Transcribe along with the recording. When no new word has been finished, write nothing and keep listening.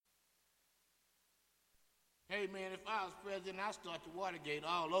Hey, man, if I was president, I'd start the Watergate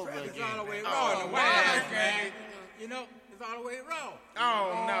all over again. It's all the way wrong. You know, it's all the way wrong.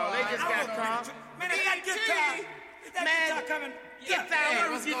 Oh, no, they just got caught. Man, they got guitar. Man, coming. Get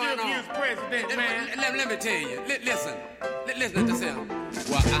down. What you do if you was president, man? Let me tell you. Listen to this here.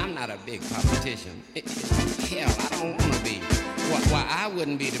 Well, I'm not a big politician. Hell, I don't want to be. Why, I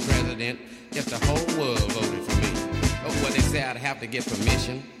wouldn't be the president if the whole world voted for me. Well, they say I'd have to get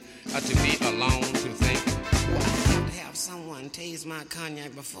permission to be alone to think. Well, I'd have to have someone taste my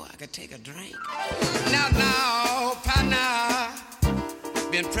cognac before I could take a drink. No, partner.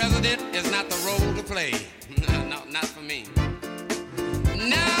 Being president is not the role to play. No, not for me.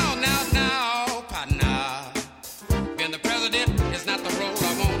 No, partner. Being the president is not the role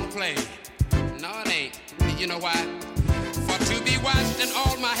I want to play. No, it ain't. You know why? For to be watched in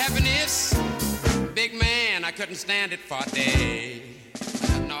all my happiness, big man, I couldn't stand it for a day.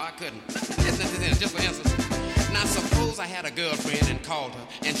 No, I couldn't. Listen to this, just for instance. Now, suppose I had a girlfriend and called her,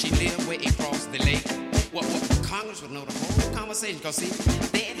 and she lived way across the lake. Well, Congress would know the whole conversation, because, see,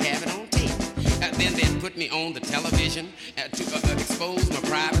 they'd have it on tape. Then they'd put me on the television to expose my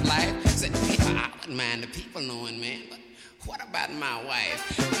private life. Said, I wouldn't mind the people knowing, man, but what about my wife?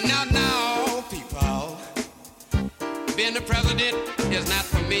 No, people. Being the president is not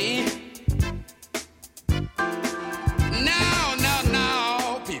for me.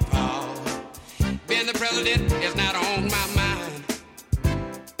 No, people. Being the president is not on my mind.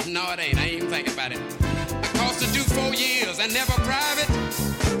 No, it ain't. I ain't even thinking about it. Because to do 4 years and never private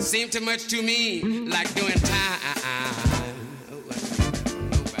seemed too much to me like doing time.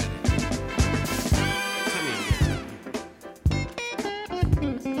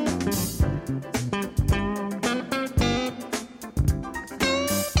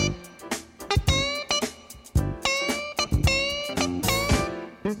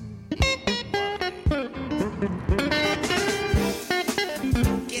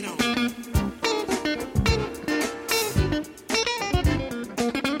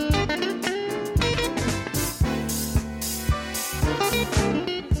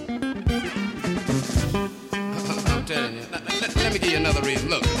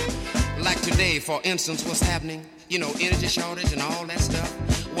 For instance, what's happening? You know, energy shortage and all that stuff.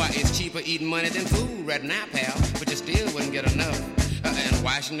 Why, it's cheaper eating money than food right now, pal, but you still wouldn't get enough. And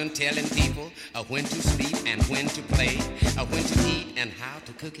Washington telling people when to sleep and when to play, when to eat and how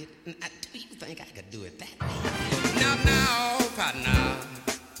to cook it. Do you think I could do it that way? No, partner.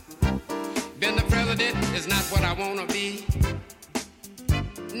 Being the president is not what I want to be.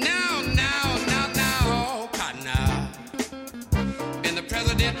 No, partner. Being the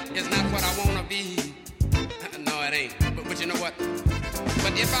president is not what I want to be. No, it ain't. But you know what?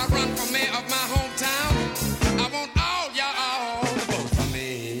 But if I run for mayor of my hometown, I want all y'all to vote for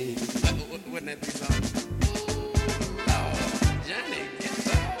me. Wouldn't that be something? Lord, Johnny, it's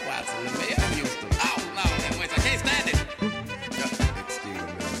Watson, the mayor of Houston. Oh, Lord, I can't stand it. Excuse me.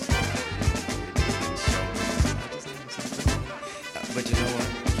 But you know what?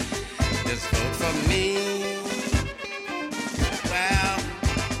 Just vote for me.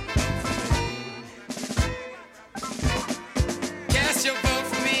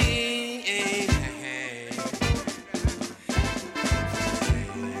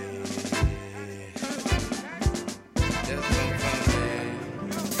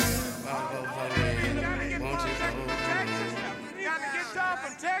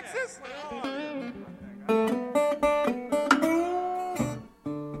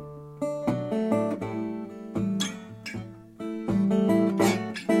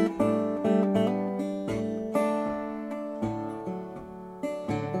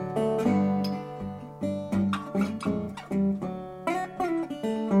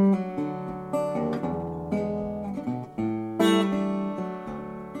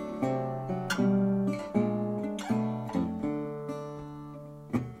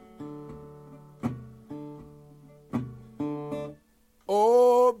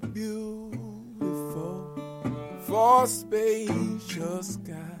 Spacious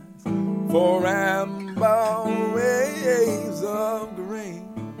skies, for amber waves of grain,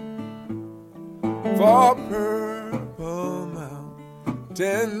 for purple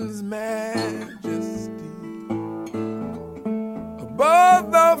mountains' majesty,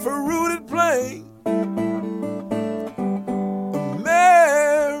 above the fruited plain,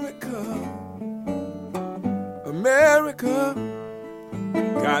 America,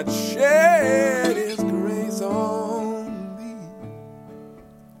 God shed His grace on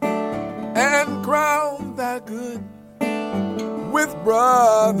and crown thy good with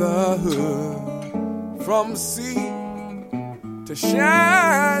brotherhood from sea to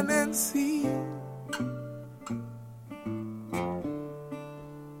shining sea.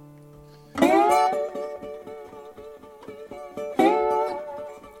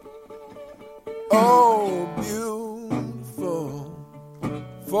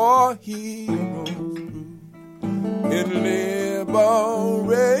 for heroes in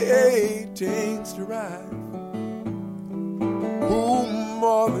liberating strife, who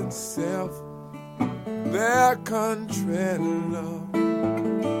more than self their country love,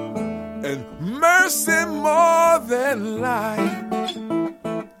 and mercy more than life.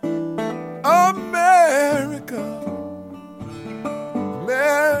 America,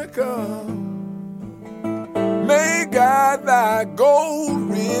 America, may God thy gold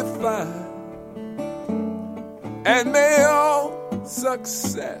refine, and may all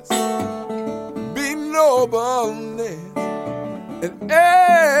success be nobleness, and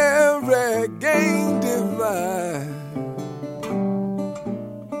every gain divine.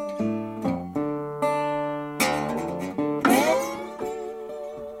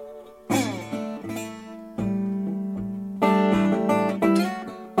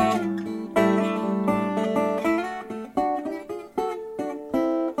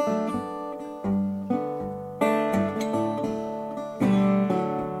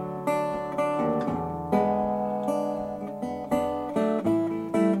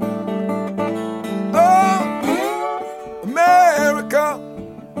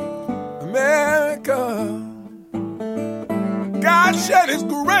 Shed his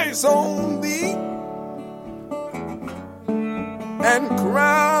grace on thee and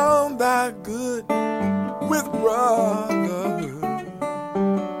crown thy good with brotherhood,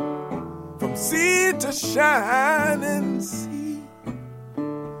 from sea to shining sea,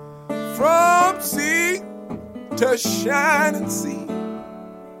 from sea to shining sea,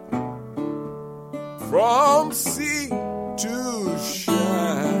 from sea to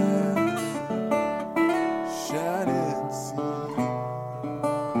shining sea.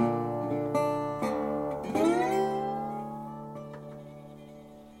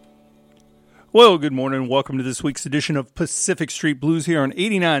 Well, good morning. Welcome to this week's edition of Pacific Street Blues here on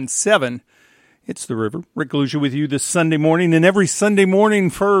 89.7. It's the River. Rick Galuja with you this Sunday morning, and every Sunday morning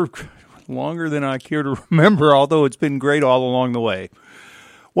for longer than I care to remember, although it's been great all along the way.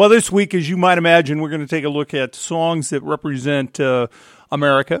 Well, this week, as you might imagine, we're going to take a look at songs that represent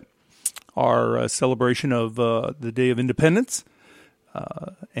America, our celebration of the Day of Independence.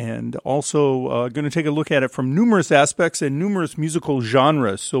 And also going to take a look at it from numerous aspects and numerous musical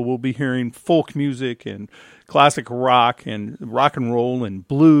genres. So we'll be hearing folk music and classic rock and rock and roll and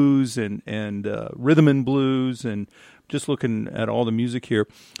blues and rhythm and blues, and just looking at all the music here.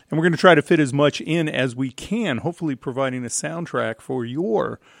 And we're going to try to fit as much in as we can, hopefully providing a soundtrack for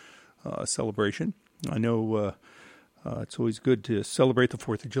your celebration. I know it's always good to celebrate the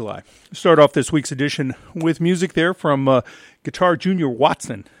 4th of July. Start off this week's edition with music there from Guitar Junior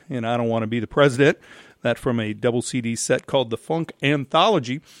Watson, and I Don't Want to Be the President. That from a double CD set called The Funk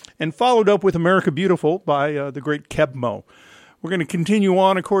Anthology, and followed up with America Beautiful by the great Kebmo. We're going to continue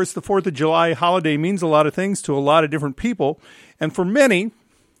on. Of course, the 4th of July holiday means a lot of things to a lot of different people, and for many,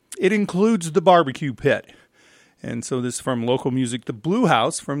 it includes the barbecue pit. And so this is from local music, The Blue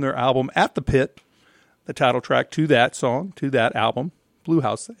House, from their album At the Pit, the title track to that song, to that album, Blue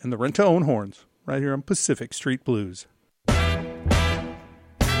House and the Rent-to-Own Horns, right here on Pacific Street Blues.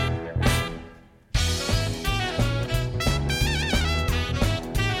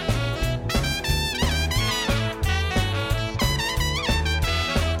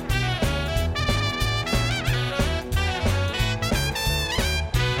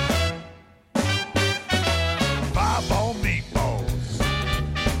 Fireball meatballs,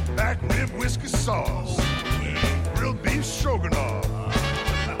 back rib whiskey sauce, grilled beef stroganoff,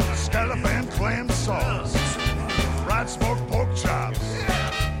 scallop and clam sauce, fried smoked pork chops,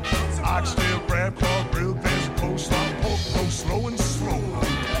 oxtail crab claw, grilled fish, coleslaw, pork roast, slow and slow,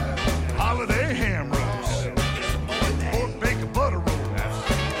 holiday ham roast, pork bacon butter roast,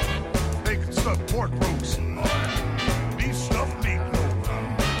 bacon stuffed pork roast, beef stuffed meatloaf.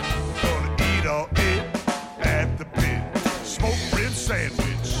 Gonna eat all it at the pit. Smoked rib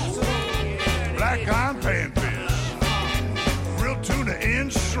sandwich, black eye panfish, grilled tuna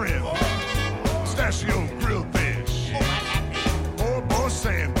and shrimp, pistachio grilled fish, poor boy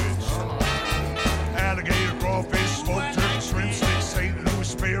sandwich, alligator crawfish, smoked turkey, shrimp steak, St. Louis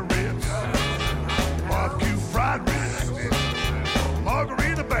spare ribs, barbecue fried ribs,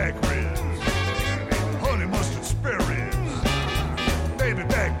 margarita back ribs, honey mustard spare ribs, baby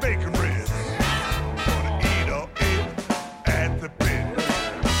back bacon ribs. Gonna eat all it at the pit.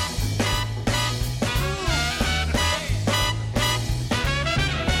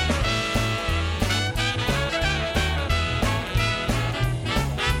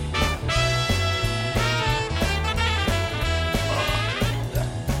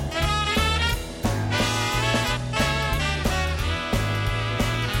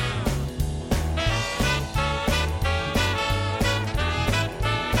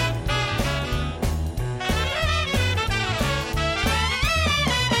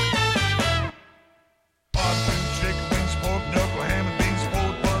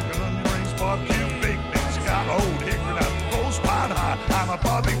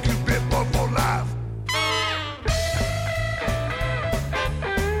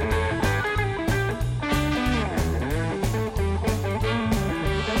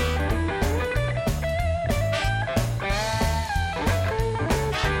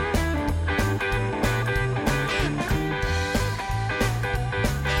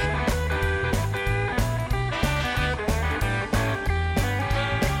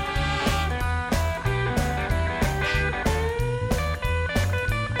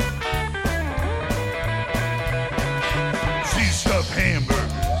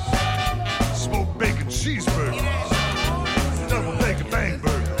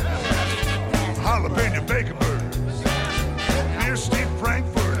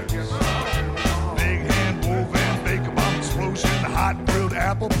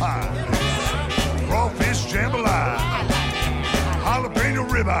 ain't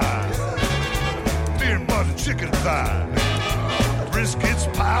a ribeye. Beer and butter chicken thigh.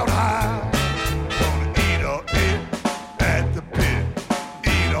 Briskets piled high. Gonna eat all it at the pit.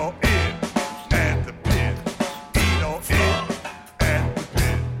 Eat all it at the pit. Eat all it at the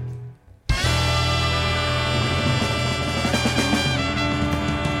pit.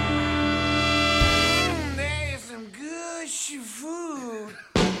 There's some good food.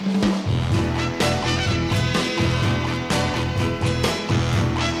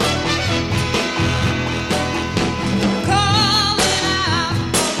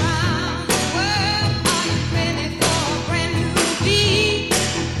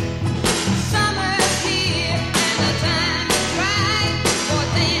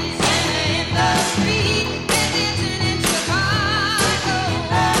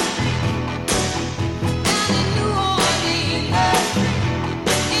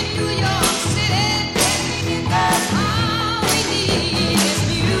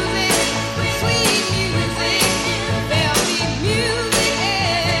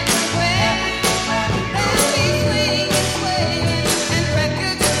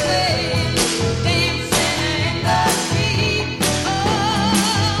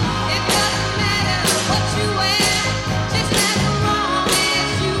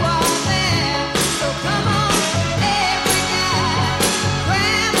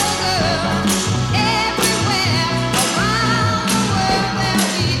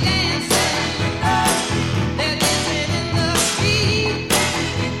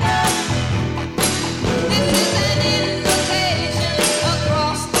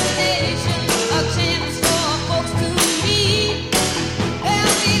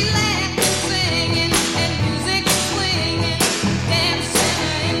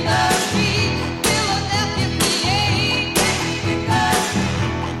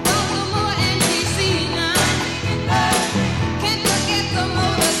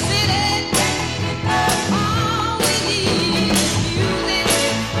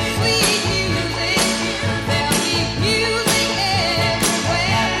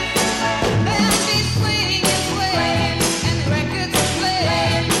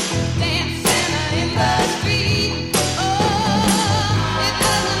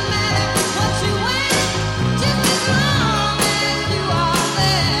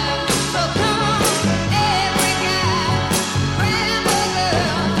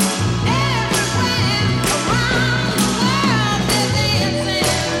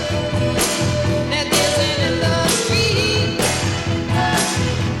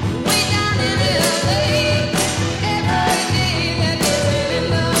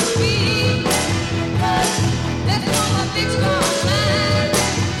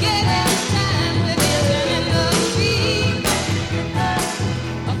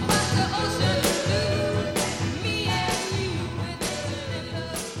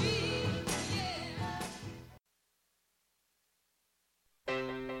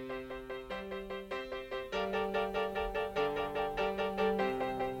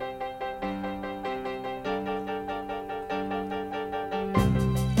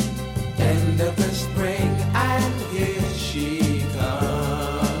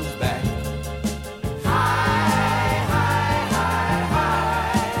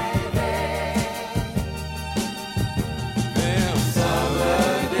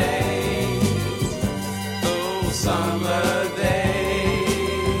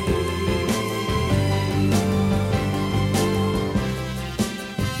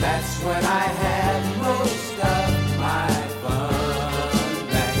 Most of my fun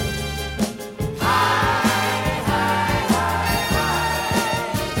back.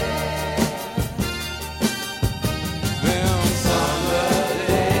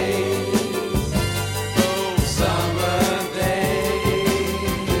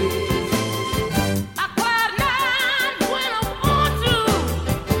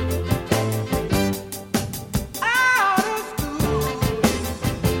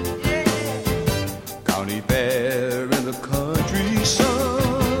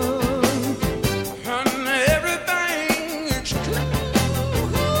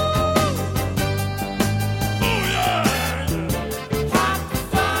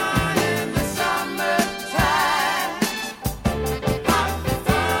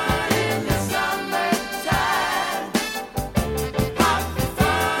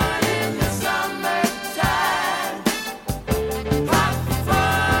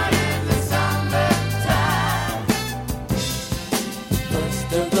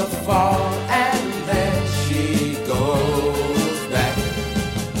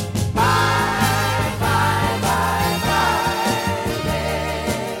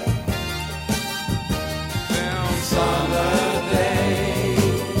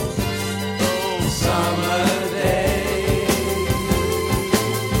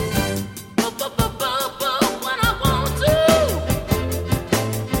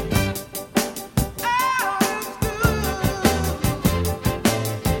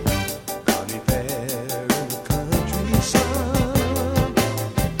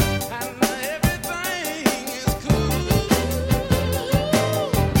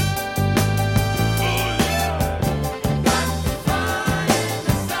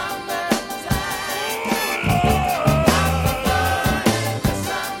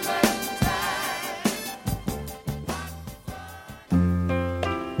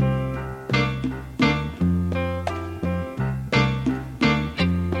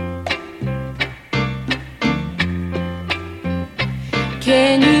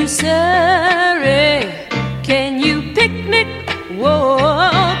 Can you surrey? Can you picnic?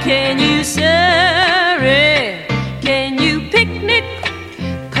 Whoa, can you surrey? Can you picnic?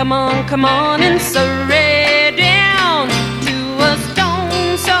 Come on and surrey down to a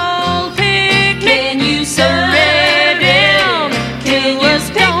stone soul picnic. Can you surrey down to a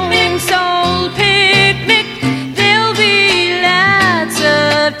stone soul picnic? There'll be lots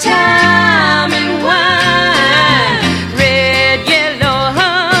of time and wine, red, yellow,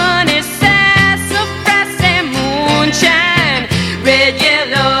 honey, sassafras and moonshine. Red,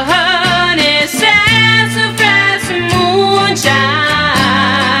 yellow, honey, sassafras and moonshine.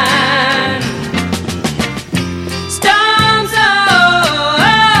 Storms, oh,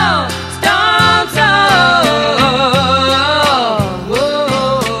 storms,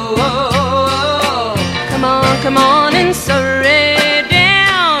 oh, come on and surrey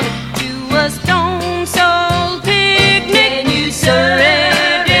down to a stone soul picnic. Can you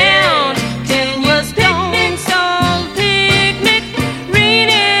surrey down to a stone soul picnic? Rain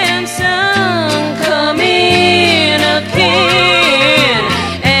and sun come in again,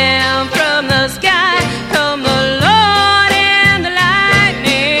 and from the sky come the Lord and the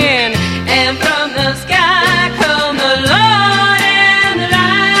lightning, and from the sky come the Lord and the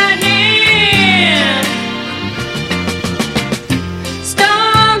lightning.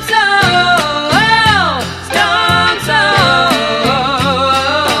 Storms, oh, storms, oh,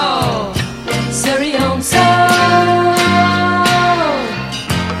 Surrey on soul,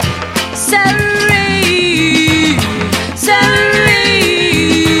 Surrey, Surrey,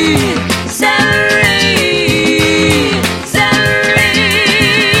 Surrey, Surrey.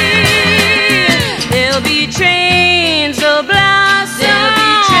 There'll be trains of blossom. There'll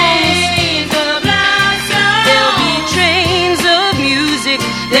be trains of blossom. There'll be trains of music.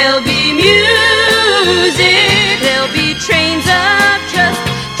 There'll be music. There'll be trains of trust,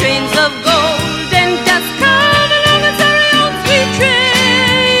 trains of gold and dust. Come along and Surrey on sweet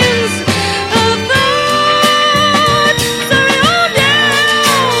trains of thought. Surrey on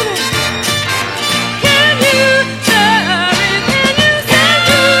down. Can you surrey? Can you surrey?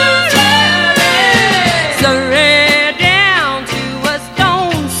 Surrey down to a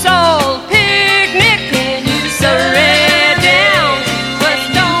stone soul picnic. Can you surrey down to a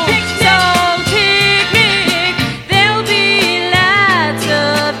stone soul picnic? There'll be lots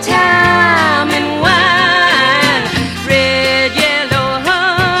of time and wine, red, yellow,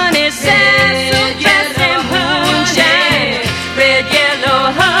 honey, sassafras and moonshine. Red,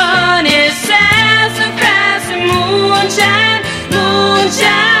 yellow, honey, sassafras and moonshine,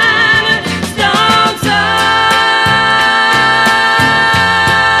 moonshine. Storms, oh,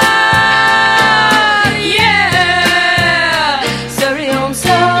 yeah. Surrey on soul,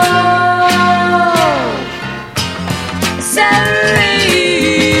 Surrey,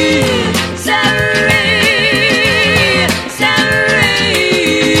 Surrey, Surrey,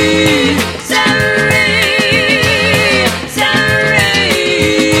 Surrey,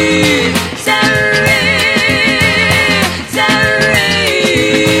 Surrey,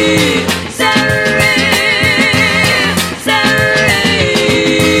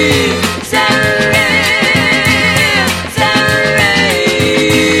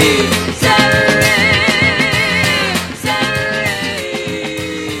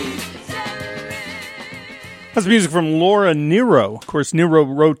 That's music from Laura Nyro. Of course, Nyro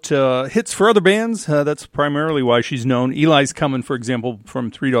wrote hits for other bands. That's primarily why she's known. Eli's Coming, for example, from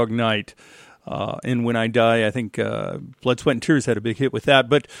Three Dog Night. And When I Die, I think Blood, Sweat, and Tears had a big hit with that.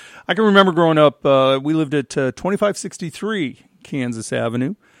 But I can remember growing up, we lived at 2563 Kansas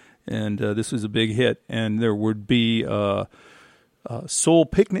Avenue, and this was a big hit. And there would be soul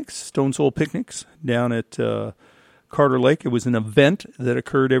picnics, Stone Soul picnics, down at Carter Lake. It was an event that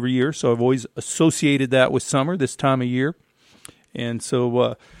occurred every year, so I've always associated that with summer, this time of year. And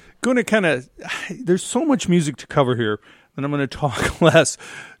so going to kind of, there's so much music to cover here, and I'm going to talk less,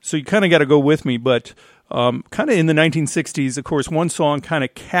 so you kind of got to go with me. But kind of in the 1960s, of course, one song kind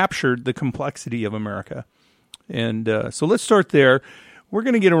of captured the complexity of America. And so let's start there. We're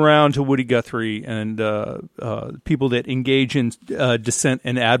going to get around to Woody Guthrie and people that engage in dissent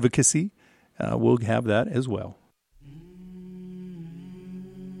and advocacy. We'll have that as well.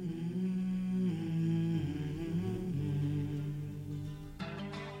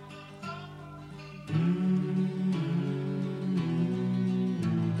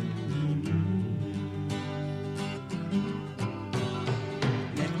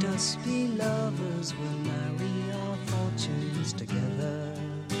 Let us be lovers, we'll marry our fortunes together.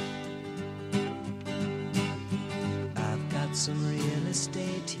 I've got some real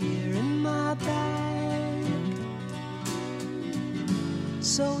estate here in my bag.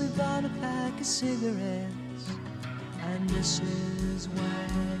 So we bought a pack of cigarettes and Mrs.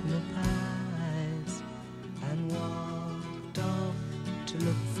 Wagner pies and walked off to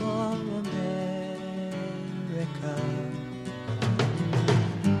look for America.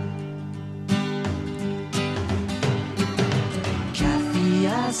 Kathy,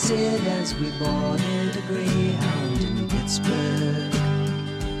 I said as we boarded a Greyhound in Pittsburgh,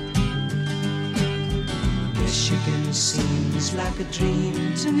 Michigan seems like a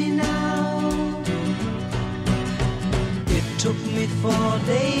dream to me now. It took me 4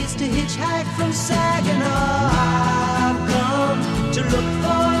 days to hitchhike from Saigon. I've come to look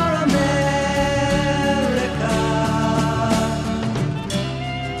for America.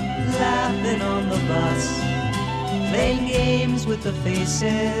 Laughing on the bus, playing games with the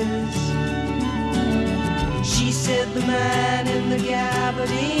faces. She said the man in the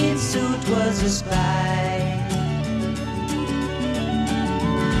gabardine suit was a spy.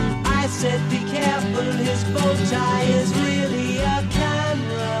 I said be careful, his bow tie is really a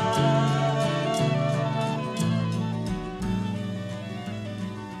camera.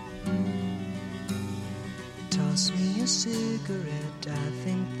 Toss me a cigarette, I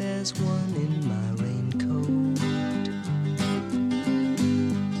think there's one in my raincoat.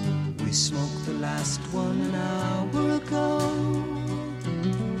 We smoked the last one an hour ago.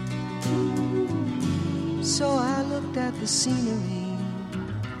 So I looked at the scenery.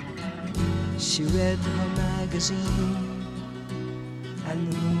 She read her magazine, and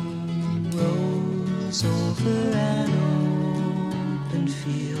the moon rose over an open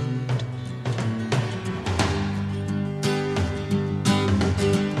field.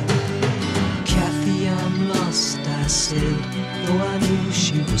 Kathy, I'm lost, I said, though I knew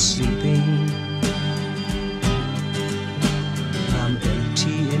she was sleeping. I'm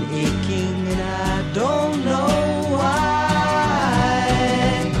empty and aching, and I don't know why.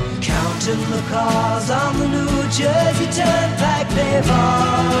 Counting the cars on the New Jersey Turnpike, they've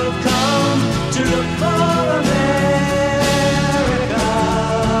all come to look for America.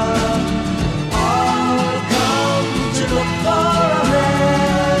 All come to look for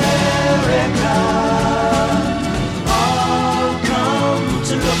America. All come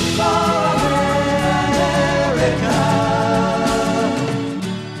to look for America.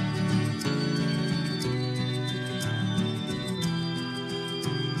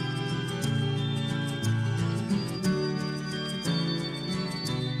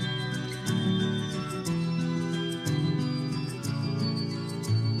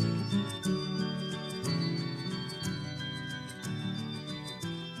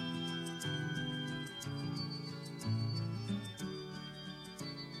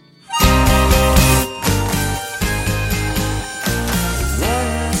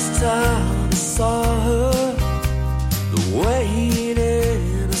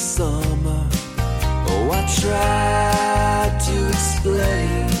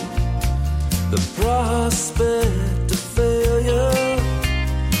 Prospect of failure,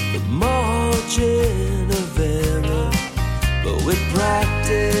 the margin of error, but with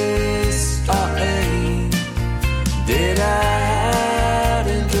practice our aim. Did I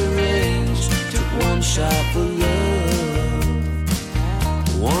hadn't arranged, took one shot for love,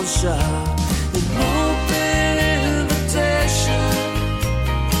 one shot, an open invitation,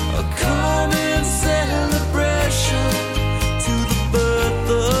 a common celebration to the birth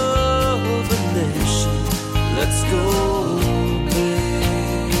of a nation. Let's go,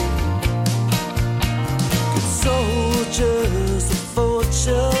 babe. Good soldiers of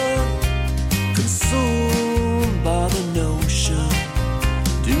fortune, consumed by the notion,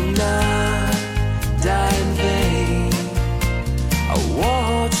 do not die in vain. I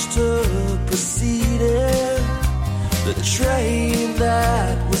watched her proceeding, the train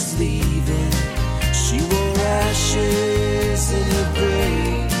that was leaving. She wore ashes in her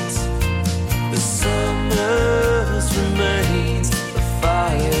braids. The summer's remains, the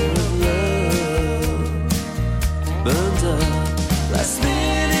fire of love burned up. Last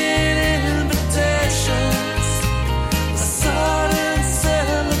minute invitations, a sudden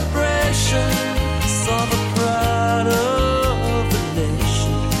celebration, saw the pride of the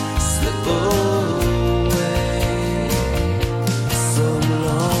nation slip away. Some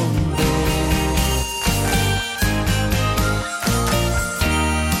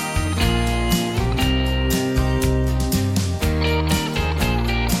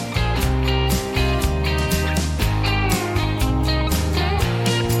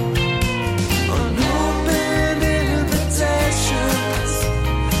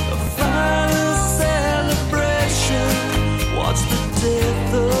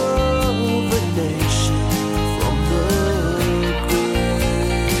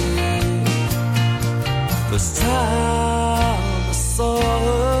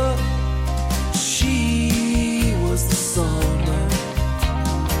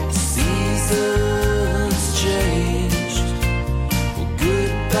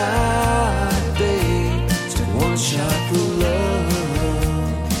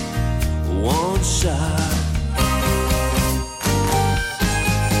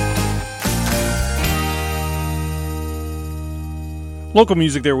Local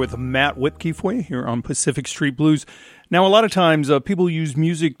music there with Matt Whipkey for you here on Pacific Street Blues. Now, a lot of times people use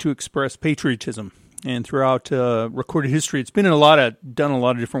music to express patriotism, and throughout recorded history, it's been done a lot of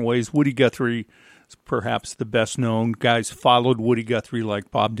different ways. Woody Guthrie is perhaps the best known. Guys followed Woody Guthrie like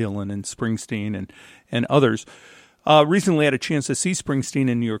Bob Dylan and Springsteen and others. Recently, I had a chance to see Springsteen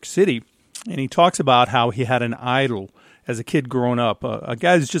in New York City, and he talks about how he had an idol as a kid growing up, a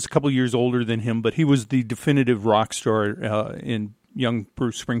guy that's just a couple years older than him, but he was the definitive rock star in young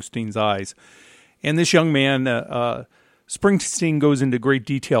Bruce Springsteen's eyes. And this young man, Springsteen goes into great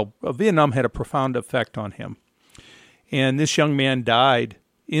detail. Vietnam had a profound effect on him. And this young man died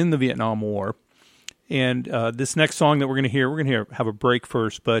in the Vietnam War. And this next song that we're going to have a break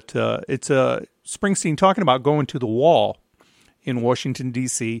first, but it's Springsteen talking about going to the wall in Washington,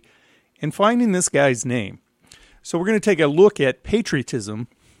 D.C., and finding this guy's name. So we're going to take a look at patriotism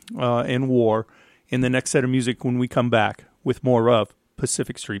and war in the next set of music when we come back with more of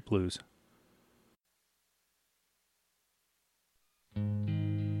Pacific Street Blues.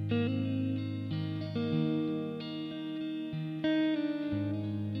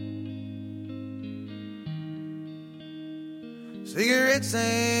 Cigarettes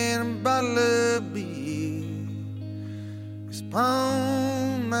and a bottle of beer, this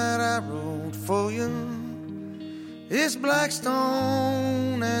poem that I wrote for you, this black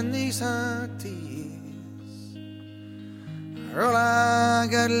stone and these hot tears are all I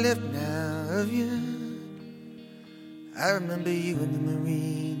got left now of you. I remember you in the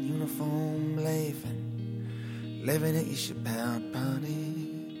Marine uniform laughing at your ship-out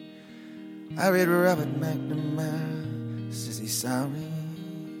party. I read Robert McNamara, says he's sorry.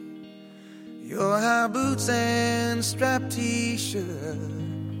 Your high boots and striped t-shirt,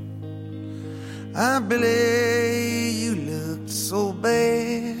 Billy, you looked so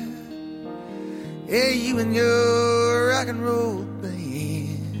bad. Yeah, you and your rock and roll band,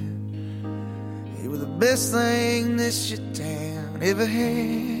 you were the best thing this shit town ever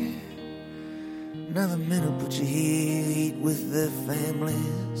had. Another minute put you here, eat with their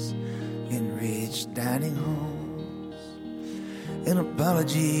families in rich dining halls. An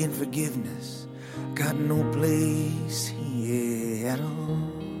apology and forgiveness got no place here at all.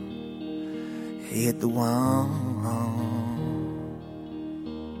 Hit the wall.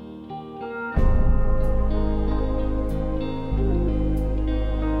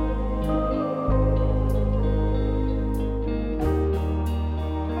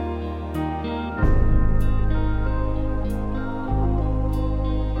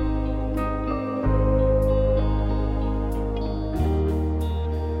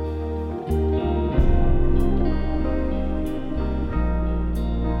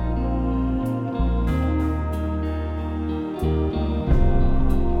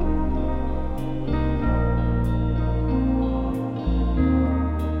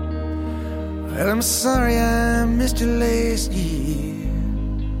 I'm sorry I missed you last year.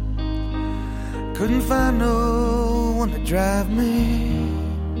 Couldn't find no one to drive me.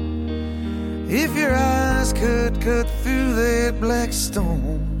 If your eyes could cut through that black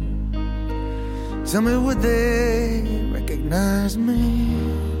stone, tell me, would they recognize me?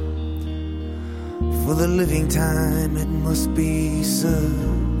 For the living time it must be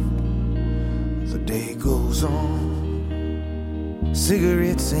served. The day goes on.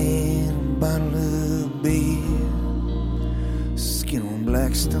 Cigarettes and a bottle of beer, skin on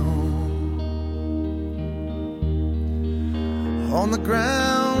black stone. On the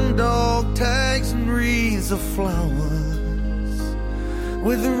ground, dog tags and wreaths of flowers,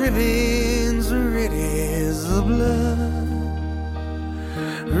 with the ribbons red as the blood,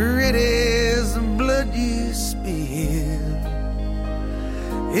 red as the blood you spilled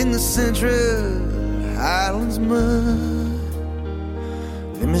in the Central Highlands mud.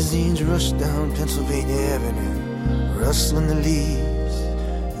 Limousines rush down Pennsylvania Avenue, rustling the leaves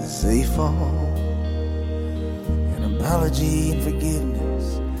as they fall. An apology and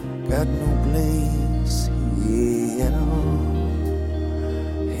forgiveness got no place here at all.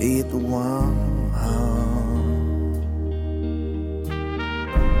 Hit the wall.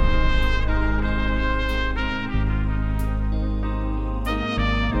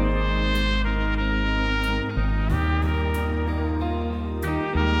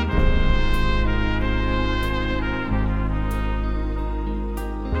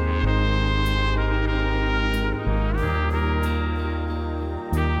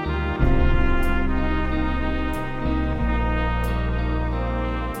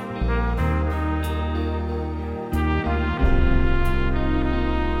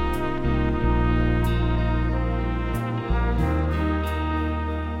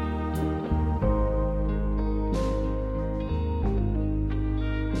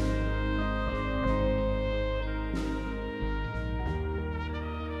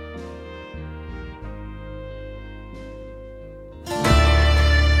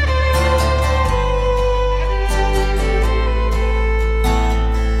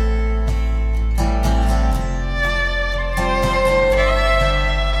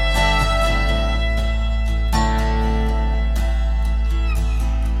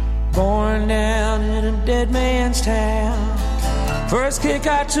 Born down in a dead man's town. First kick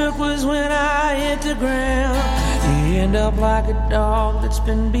I took was when I hit the ground. You end up like a dog that's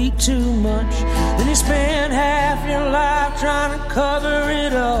been beat too much. Then you spend half your life trying to cover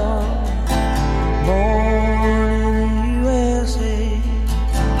it up. Born in the USA.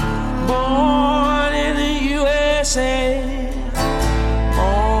 Born in the USA.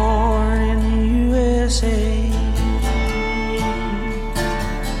 Born in the USA.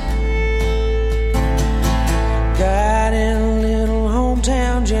 Got in a little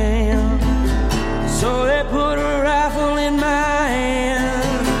hometown jam, so they put a rifle in my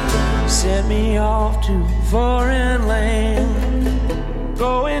hand, set me off to foreign land,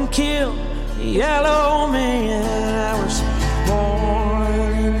 go and kill the yellow man. I was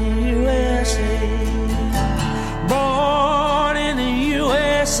born in the USA, born in the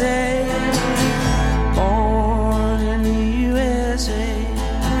USA, born in the USA.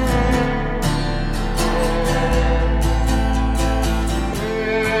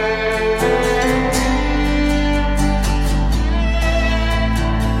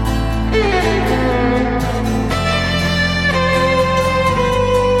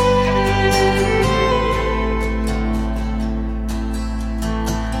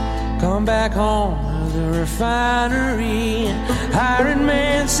 Come back home to the refinery, and hiring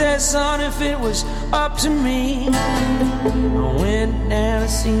man said, son, if it was up to me, I went down to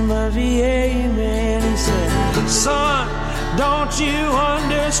see my VA man. He said, son, don't you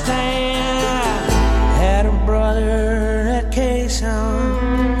understand? I had a brother at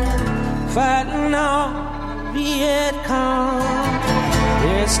Quezon fighting on Viet Cong.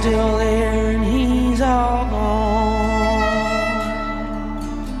 They're still there and he's all gone.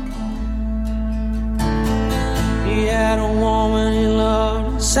 He had a woman he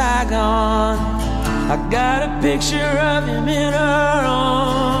loved in Saigon. I got a picture of him in her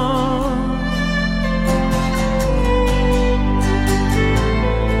arms.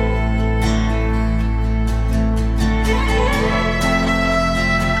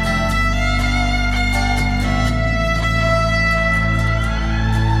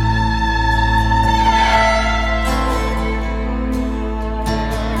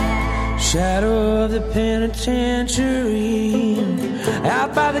 Shadow of the penitentiary,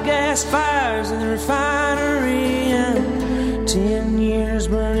 out by the gas fires in the refinery, and 10 years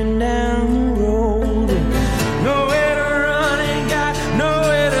burning down the road, nowhere to run, ain't got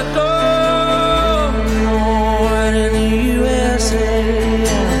nowhere to go. Born in the USA,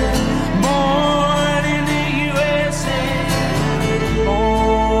 born in the USA,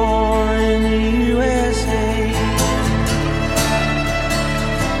 born in the USA.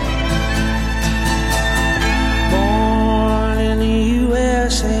 Born in the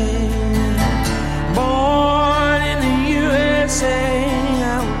USA, born in the USA,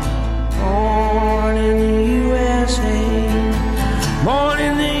 born in the USA, born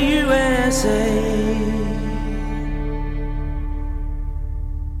in the USA.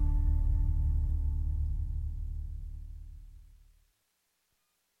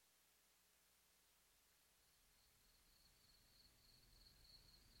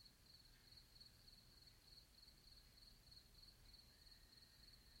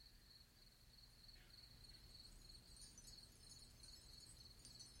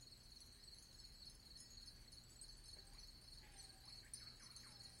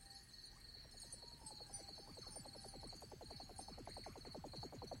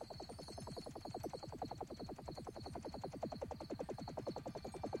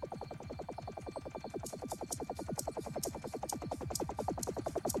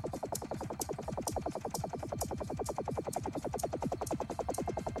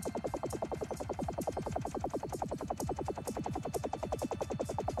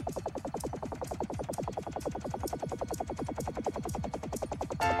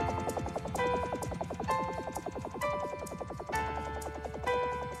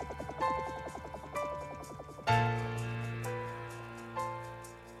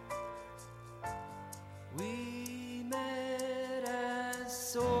 We met as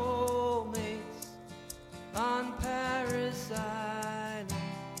soulmates on Paris Island.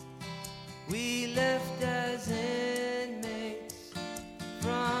 We left as inmates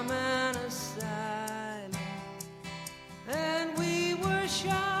from an asylum, and we were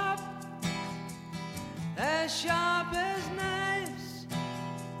sharp as knives,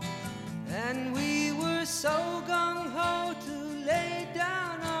 and we were so gung-ho to lay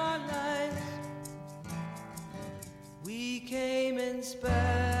down our lives. We came in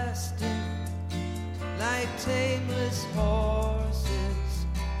spastic like tameless horses.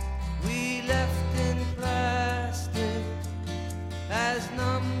 We left in plastic as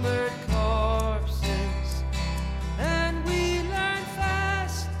numbered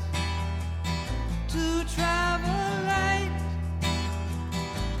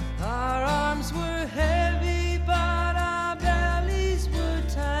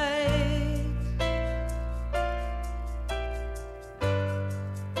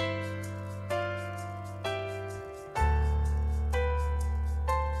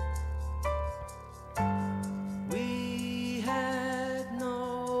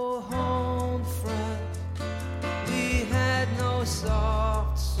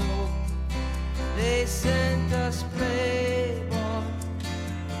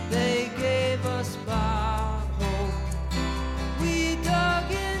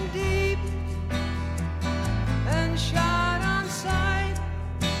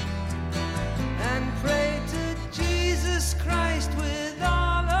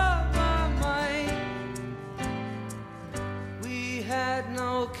had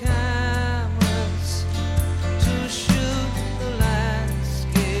no cameras to shoot the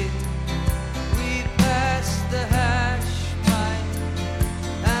landscape. We passed the hash pipe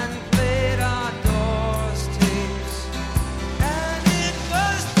and played our Doors tapes. And it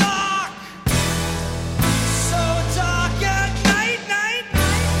was dark, so dark at night,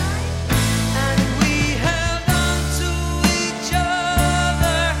 and we held on to each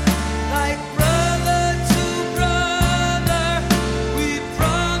other like brother to brother. We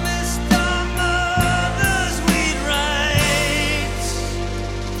promised our mothers we'd write,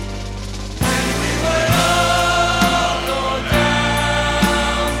 and we would all go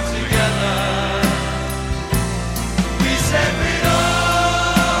down together. We said we'd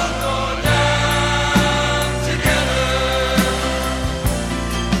all go down together.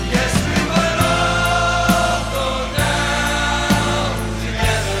 Yes, we would all go down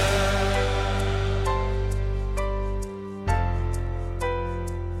together.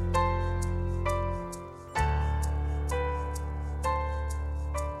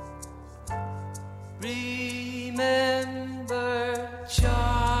 Remember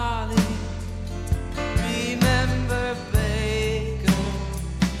Charlie, remember Bacon.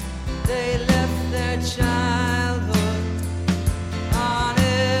 They left their childhood on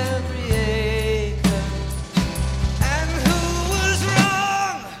every acre. And who was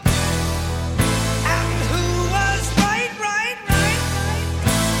wrong? And who was right?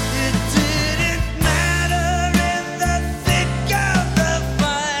 It didn't matter in the thick of the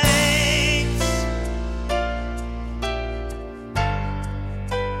fight.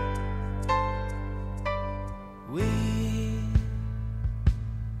 We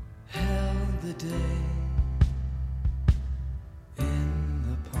held the day in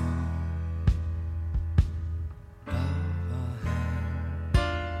the palm of our hand.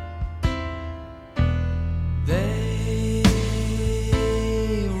 They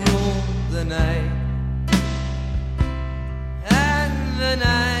ruled the night, and the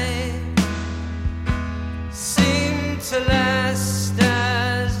night seemed to last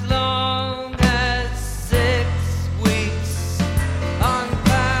as long as 6 weeks on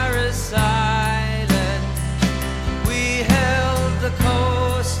Paris Island. We held the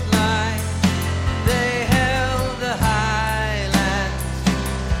coastline, they held the highlands,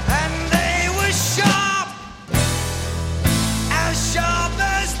 and they were sharp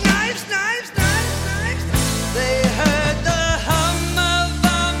as knives. They heard the hum of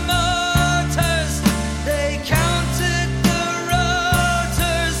our motors. They counted the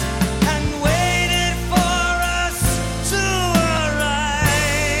rotors and waited for us to arrive.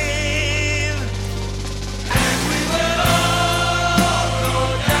 And we would all go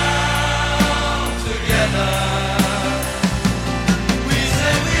down together. We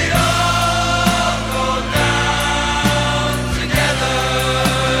said we'd all go down together.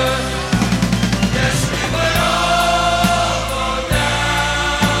 Yes, we would all go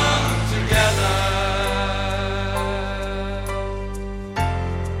down together.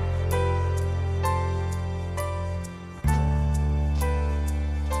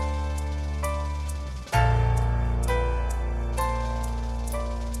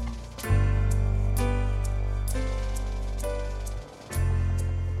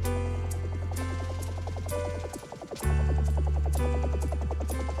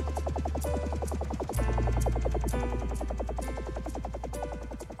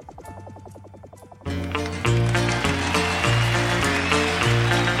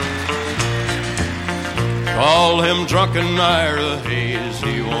 Call him drunken Nyro Hayes,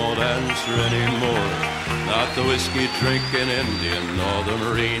 he won't answer anymore. Not the whiskey drinking Indian nor the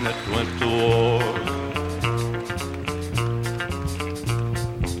Marine that went to war.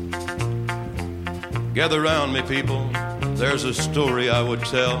 Gather round me, people, there's a story I would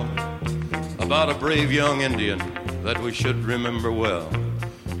tell about a brave young Indian that we should remember well.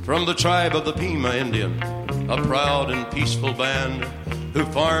 From the tribe of the Pima Indian, a proud and peaceful band who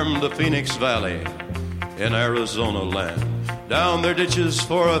farmed the Phoenix Valley in Arizona land. Down their ditches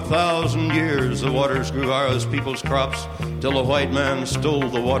for 1,000 years, the waters grew Ira's people's crops, till a white man stole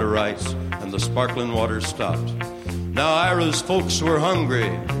the water rights and the sparkling water stopped. Now Ira's folks were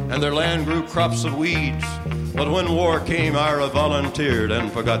hungry, and their land grew crops of weeds. But when war came, Ira volunteered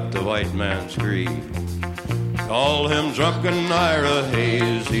and forgot the white man's greed. Call him drunken Nyro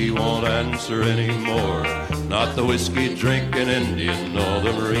Hayes, he won't answer anymore. Not the whiskey drinking Indian nor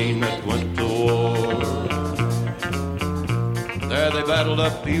the Marine that went to war. There they battled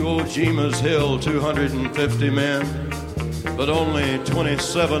up Iwo Jima's hill, 250 men, but only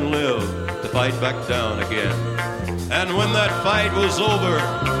 27 lived to fight back down again. And when that fight was over,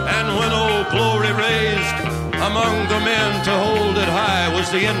 and when old glory raised among the men to hold it high, was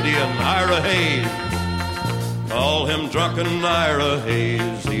the Indian, Ira Hayes. Call him drunken Ira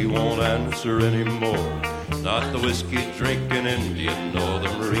Hayes, he won't answer anymore. Not the whiskey-drinking Indian, nor the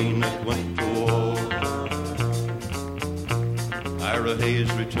Marine that went to war. Ira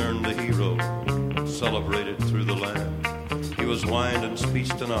Hayes returned the hero, celebrated through the land. He was wined and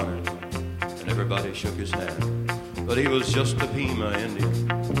speeched and honored, and everybody shook his hand. But he was just a Pima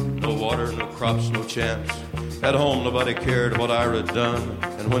Indian, no water, no crops, no chance. At home nobody cared what Ira done,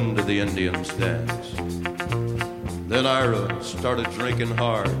 and when did the Indians dance? Then Ira started drinking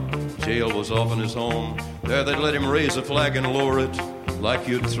hard. Jail was often his home. There they'd let him raise a flag and lower it like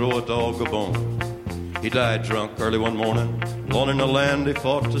you'd throw a dog a bone. He died drunk early one morning, alone in the land he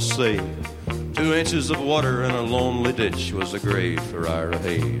fought to save. 2 inches of water in a lonely ditch was a grave for Ira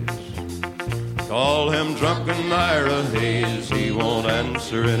Hayes. Call him drunken Ira Hayes, he won't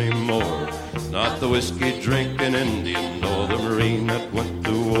answer anymore. Not the whiskey-drinking Indian, nor the Marine that went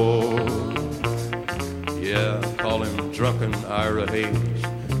to war. Yeah, call him drunken Ira Hayes,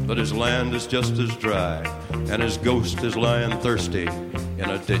 but his land is just as dry, and his ghost is lying thirsty in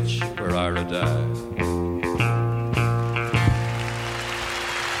a ditch where Ira died.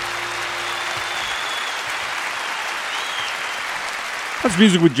 That's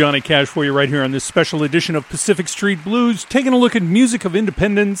music with Johnny Cash for you right here on this special edition of Pacific Street Blues, taking a look at music of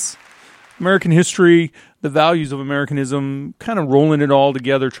independence, American history, the values of Americanism, kind of rolling it all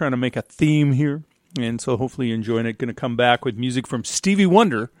together, trying to make a theme here. And so hopefully you're enjoying it. Going to come back with music from Stevie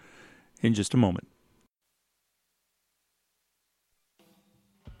Wonder in just a moment.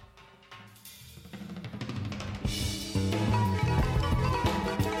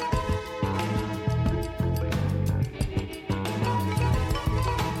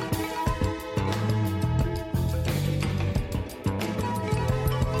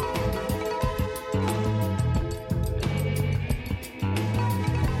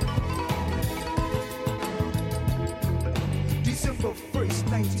 December 1st,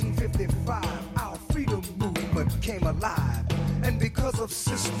 1955, our freedom movement came alive. And because of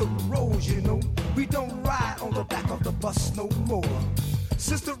Sister Rose, you know, we don't ride on the back of the bus no more.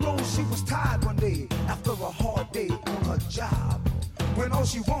 Sister Rose, she was tired one day after a hard day on her job, when all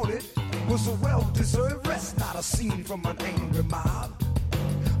she wanted was a well-deserved rest, not a scene from an angry mob.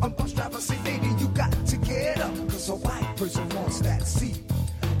 A bus driver said, baby, you got to get up, cause a white person wants that seat.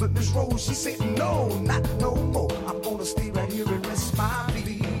 But Miss Rose, she said, no, not no more. I'm gonna stay right here and rest my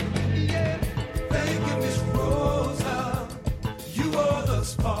feet. Yeah. Thank you, Miss Rosa. You are the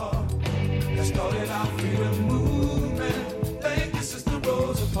spark that started our freedom movement. Thank you, Sister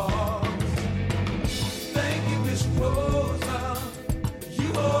Rosa Parks. Thank you, Miss Rosa. You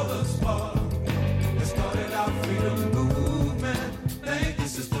are the spark that started our freedom movement. Thank you,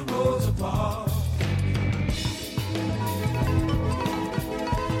 Sister Rosa Parks.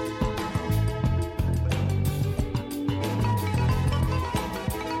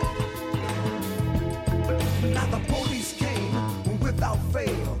 Now the police came without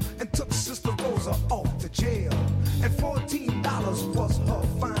fail and took Sister Rosa off to jail. And $14 was her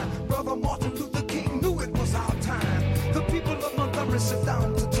fine. Brother Martin Luther King knew it was our time. The people of Montgomery sit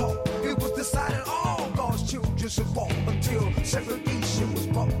down to talk. It was decided all God's children should walk until segregation was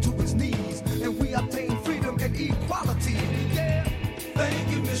brought to its knees and we obtained freedom and equality. Yeah.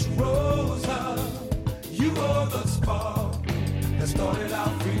 Thank you, Miss Rosa. You are the spark that started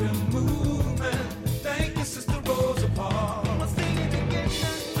our freedom movement. Thank you, Sister Rosa Parks.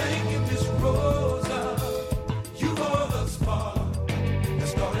 Thank you, Miss Rosa. You are the spark that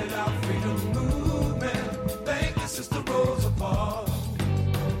started our freedom movement. Thank you, Sister Rosa Parks.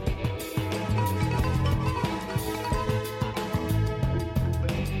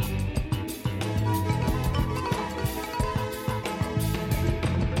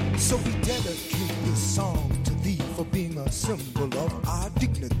 So we dedicate this song to thee for being a symbol of our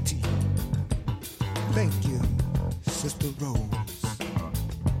dignity. Thank you, Sister Rose.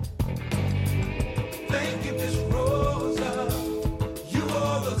 Thank you, Miss Rosa. You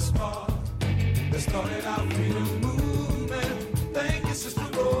are the spark that started our freedom movement. Thank you, Sister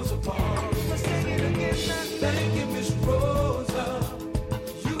Rosa Parks. Thank you, Miss Rosa.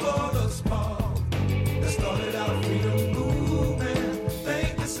 You are the spark that started our freedom movement.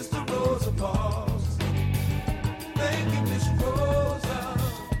 Thank you, Sister Rosa Parks. Thank you, Miss Rosa.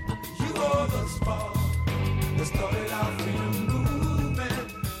 You are the spark that started our freedom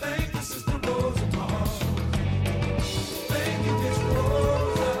movement. Thank you, Sister Rosa Parks. Thank you, Miss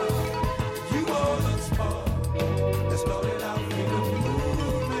Rosa. You are the spark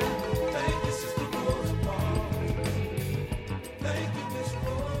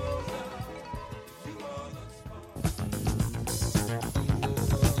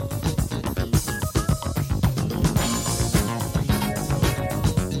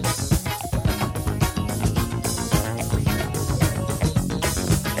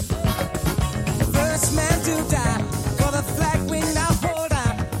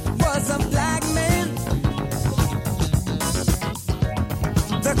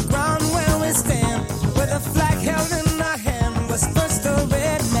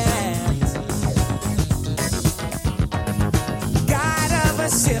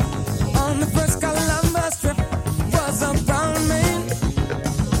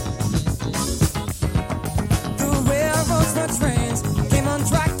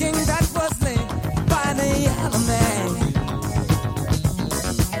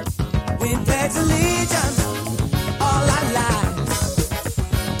pledge allegiance all our lives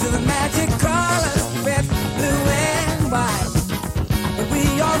to the magic colors, red, blue, and white. But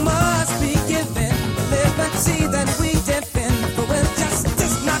we all must be given the liberty that we defend. For with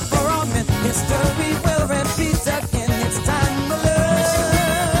justice not for all men, history will repeat again. It's time to learn.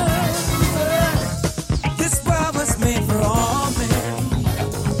 This world was made for all men.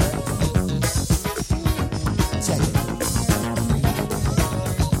 Check it.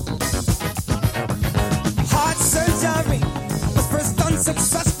 Heart surgery was first done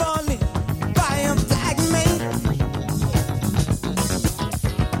successfully by a black man.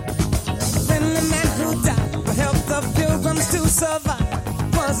 Friendly man who died but helped the pilgrims to survive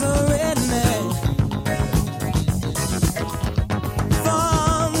was a red man.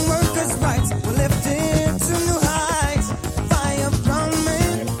 Farm workers' rights were lifted to new heights by a brown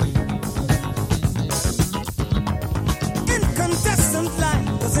man. Incandescent light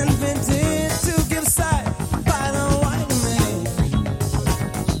was invented to give sight by the white man.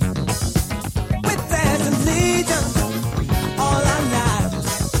 With their allegiance all our lives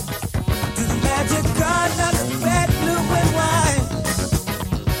to the magic colors, red, blue, and white.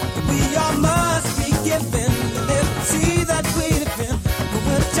 We all must be given the liberty that we defend. But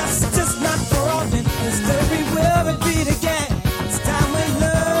with justice not for all men, history will repeat again. It's time we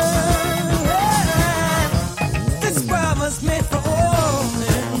learn. This world was made for all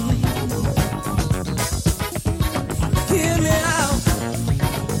men. Hear me out.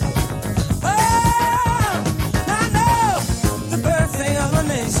 Oh, I know the birthday of a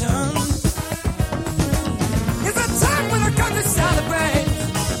nation is a time when the country celebrates.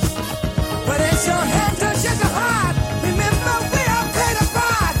 But it's your head to shake the heart. Remember, we all played a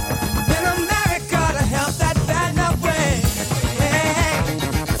part in America to help that bad away.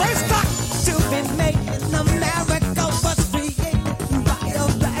 First clock to be made in America was created by a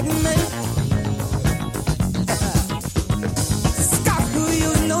black man. Scott, who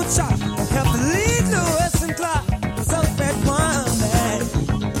used no chart to help lead Lewis and Clark, was a red one man.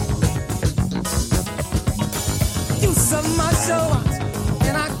 Use of martial arts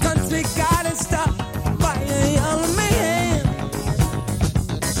in our country got it stopped by a young man.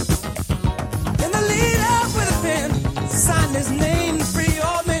 And the leader with a pen signed his name, free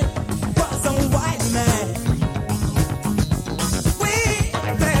all men, was a white man. We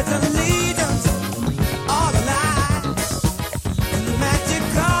pledge allegiance all alive in the magic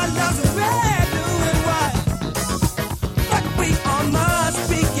colors of red, blue, and white. But we all must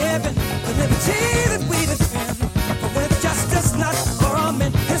be given the liberty that we defend. But with justice not for all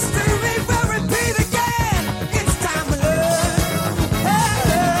men, history will repeat again. It's time to learn.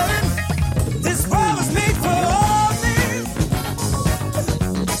 This world was made for all men.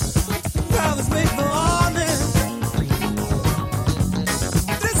 World was made for all men.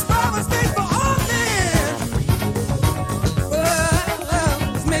 This world was made for all men.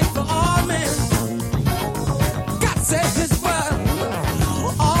 World was made for all men. God said His word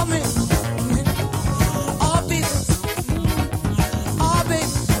for all men, all people, all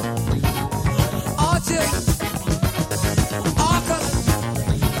babies, all children, all colors,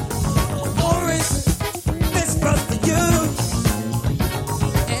 all races. This was for you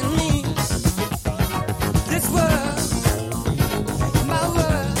and me. This world, my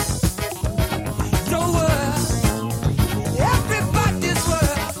world, your world, everybody's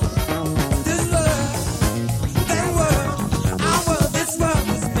world. This world, that world, our world. This world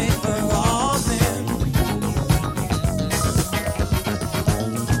was made for all men.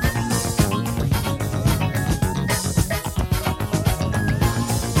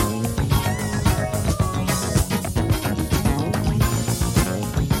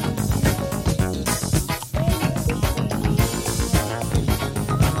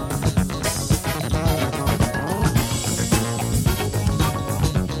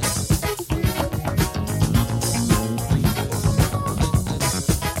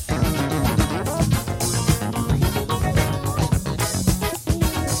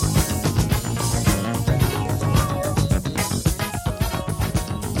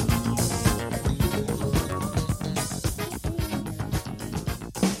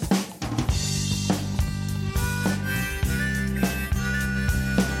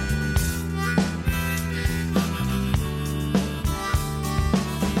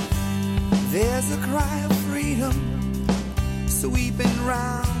 There's a cry of freedom sweeping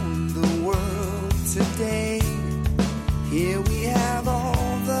round the world today. Here we have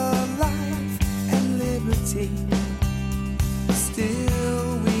all the life and liberty.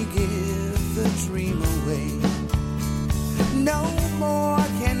 Still we give the dream away. No more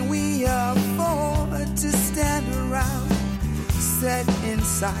can we afford to stand around, set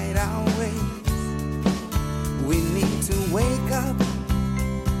inside right our ways. We need to wake up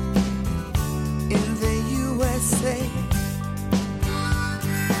in the USA.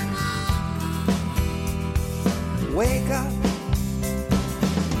 Wake up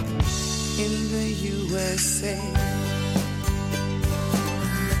in the USA.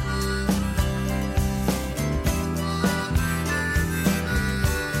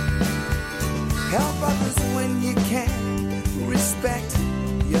 Help others when you can. Respect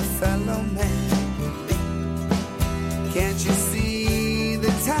your fellow man. Can't you see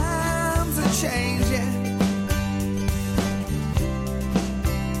the times are changing?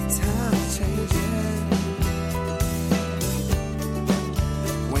 Times are changing.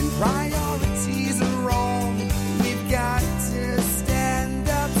 When priorities are wrong, we've got to stand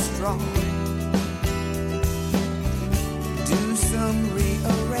up strong. Do some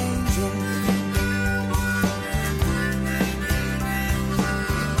rearranging.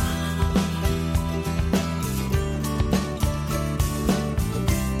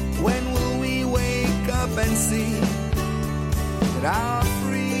 And see that our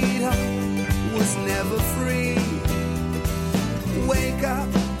freedom was never free. Wake up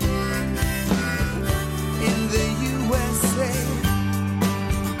in the USA.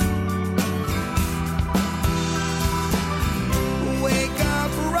 Wake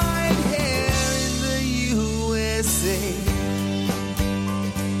up right here in the USA.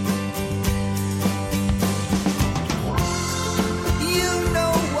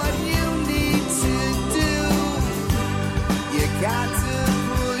 Got to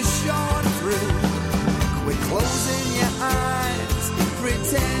push on through. Quit closing your eyes,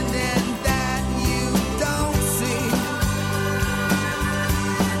 pretending that you don't see.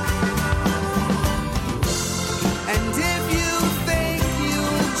 And if you think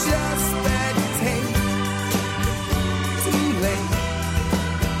you'll just spectate, too late.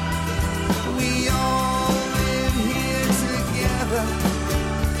 We all live here together,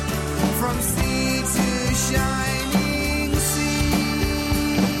 from sea to shining.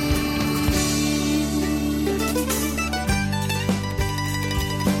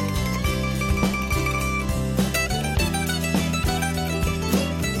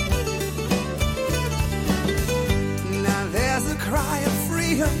 Cry of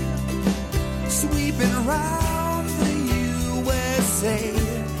freedom sweeping around the USA.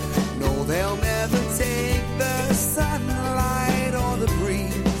 No, they'll never take the sunlight or the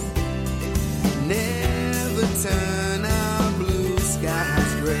breeze. Never turn our blue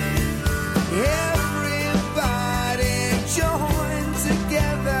skies gray. Everybody join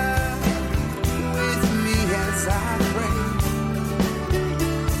together with me as I pray.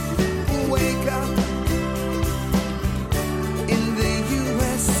 Wake up.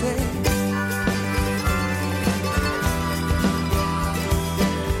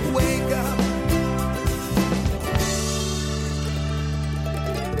 Wake up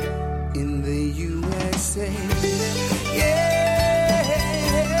in the USA.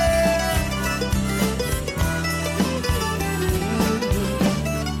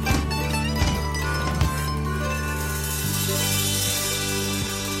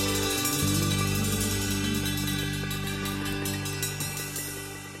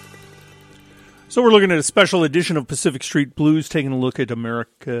 So we're looking at a special edition of Pacific Street Blues, taking a look at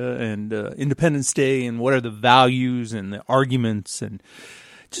America and Independence Day and what are the values and the arguments, and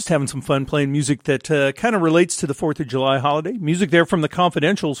just having some fun playing music that kind of relates to the 4th of July holiday. Music there from the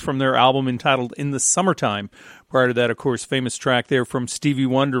Confidentials from their album entitled In the Summertime. Prior to that, of course, famous track there from Stevie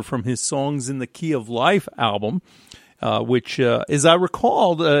Wonder from his Songs in the Key of Life album, which, as I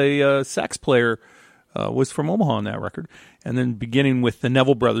recalled, a sax player was from Omaha on that record. And then beginning with the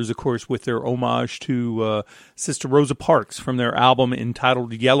Neville brothers, of course, with their homage to Sister Rosa Parks from their album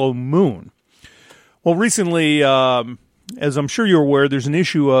entitled Yellow Moon. Well, recently, as I'm sure you're aware, there's an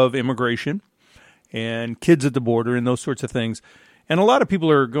issue of immigration and kids at the border and those sorts of things. And a lot of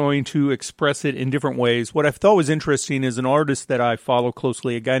people are going to express it in different ways. What I thought was interesting is an artist that I follow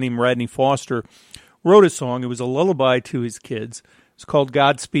closely, a guy named Radney Foster, wrote a song. It was a lullaby to his kids. It's called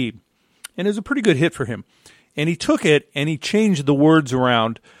Godspeed. And it was a pretty good hit for him. And he took it and he changed the words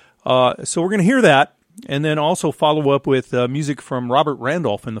around. So we're going to hear that and then also follow up with music from Robert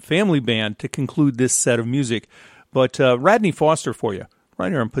Randolph and the Family Band to conclude this set of music. But Radney Foster for you,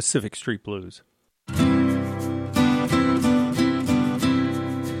 right here on Pacific Street Blues.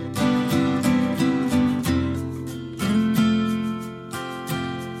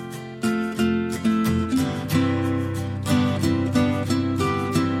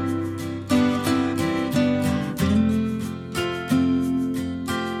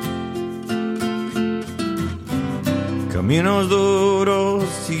 caminos duros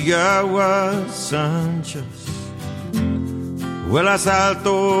y aguas anchas. Vuelas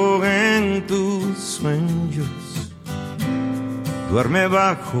alto en tus sueños. Duerme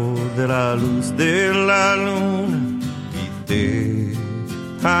bajo de la luz de la luna y te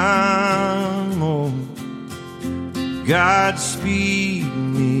amo. Godspeed,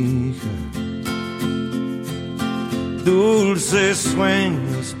 mi hija. Dulces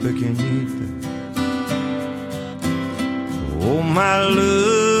sueños, pequeñita. Oh, my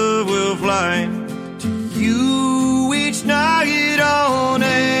love will fly to you each night on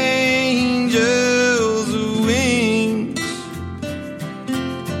angels' wings.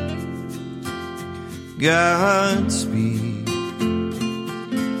 Godspeed,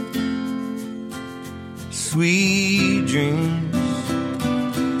 sweet dreams.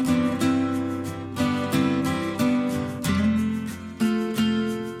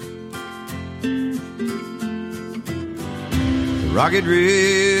 Rocket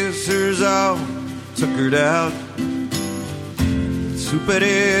racers all tuckered out. El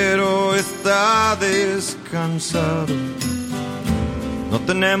superhéroe está descansado. No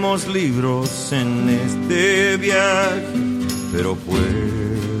tenemos libros en este viaje, pero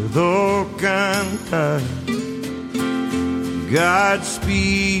puedo cantar.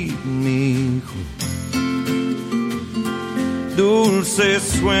 Godspeed, mi hijo. Dulces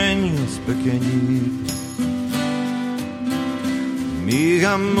sueños, pequeñitos. Mi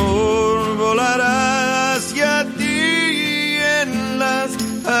amor volará hacia ti en las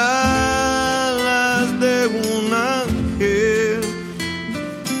alas de un ángel.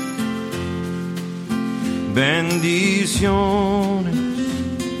 Bendiciones,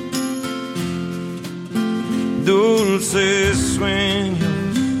 dulces sueños.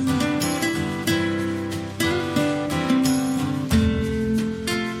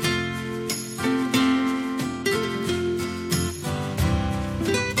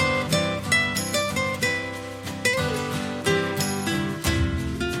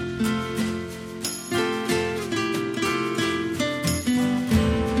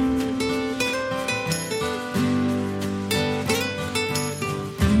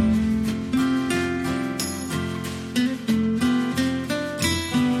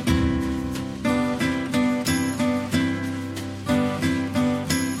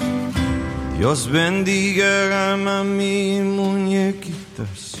 Dios bendiga a mis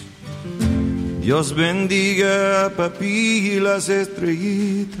muñequitas. Dios bendiga a papi y las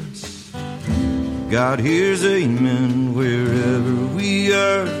estrellitas. God hears amen wherever we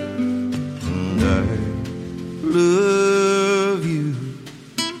are. And I love you.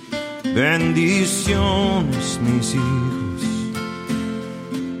 Bendiciones, mis hijos.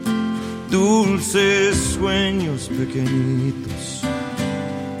 Dulces sueños, pequeñitos.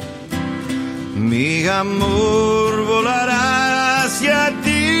 Mi amor volará hacia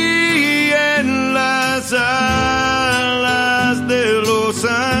ti en las alas de los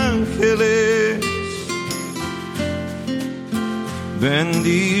ángeles.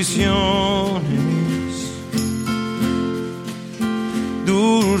 Bendiciones,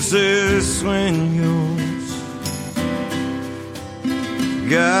 dulces sueños.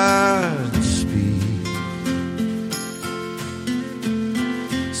 Godspeed,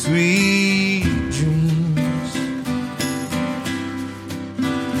 sweet.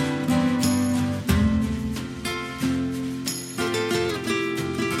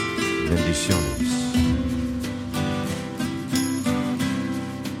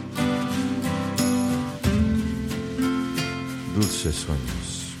 Dulces sueños.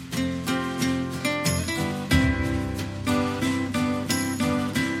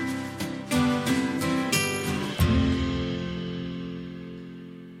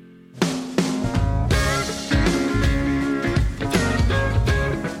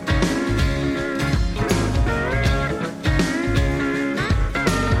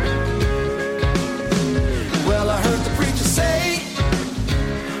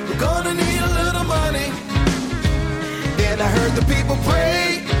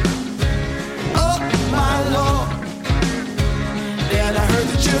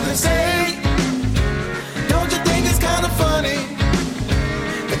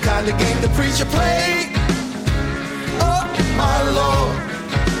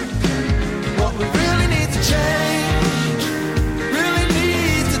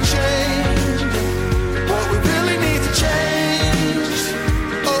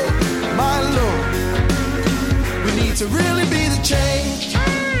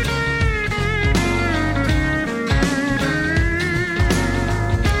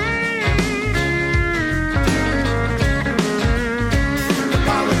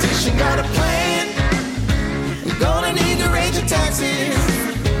 Got a plan.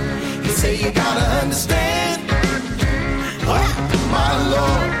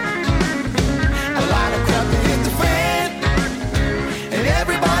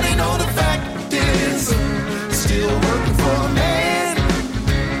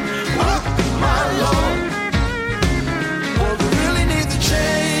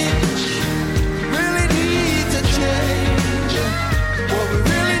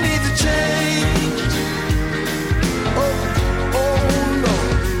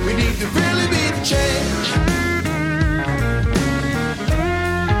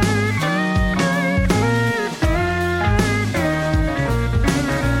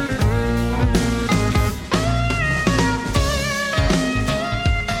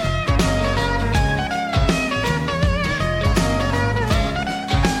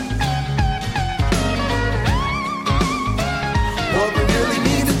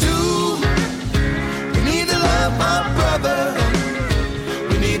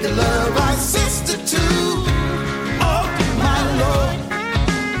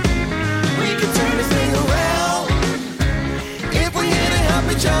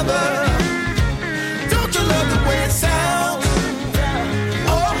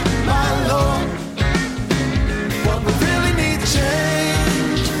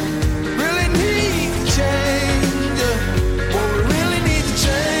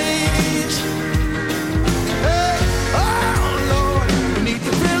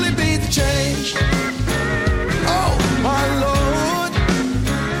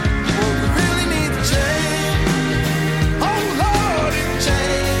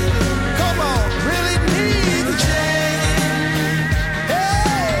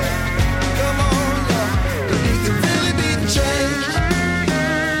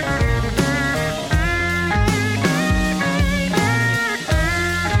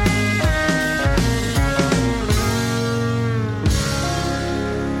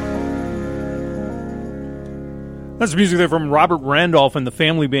 That's music there from Robert Randolph and the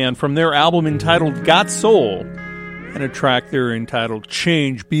Family Band from their album entitled Got Soul, and a track there entitled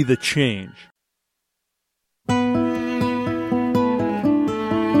Change Be the Change.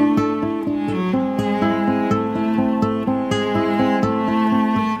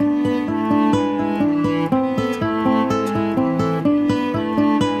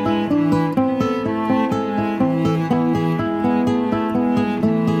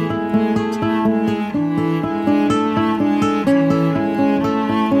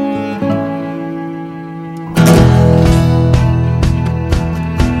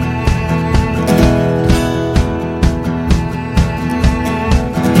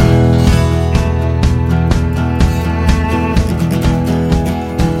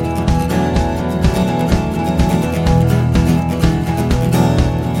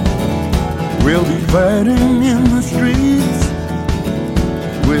 We'll be fighting in the streets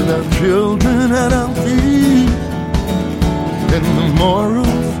with our children at our feet, and the morals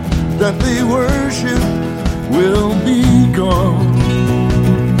that they worship will be gone,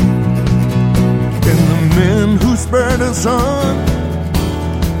 and the men who spurred us on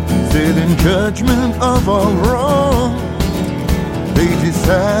sit in judgment of all wrong. They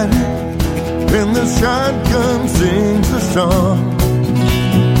decided, and the shotgun sings a song.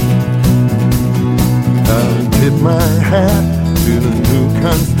 I'll tip my hat to the new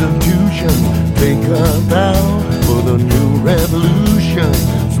Constitution, take a bow for the new revolution,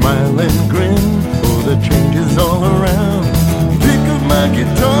 smile and grin for the changes all around. Pick up my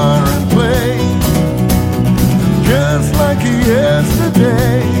guitar and play, just like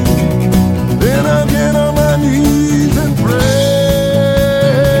yesterday. Then I'll get on my knees and pray.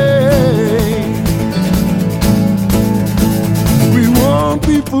 We won't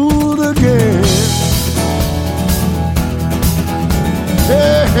be fooled again.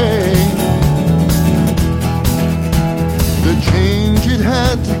 Hey, the change it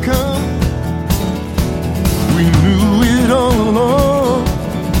had to come. We knew it all along.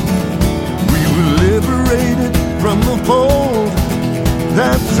 We were liberated from the fold,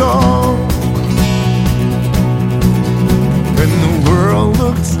 that's all. And the world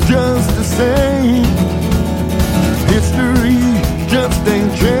looks just the same. History just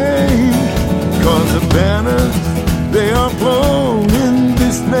ain't changed, 'cause the banners, they are flown in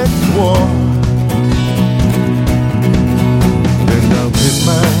this next war. And I'll tip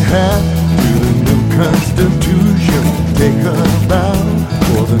my hat to the new Constitution, take a bow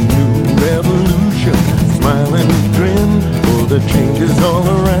for the new revolution, smile and grin for the changes all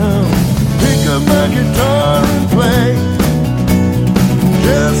around. Pick up my guitar and play,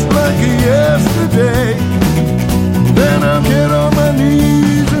 just like yesterday. Then I'll get on my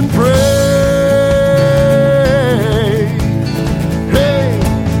knees and pray.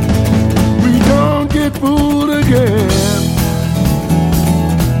 Fooled again.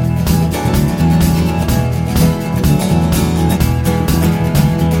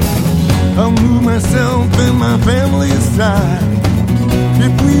 I'll move myself and my family aside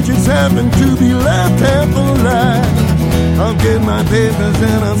if we just happen to be left half alive. I'll get my papers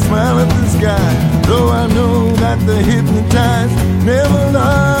and I'll smile at the sky, though I know that the hypnotized never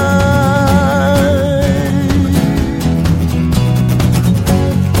lie.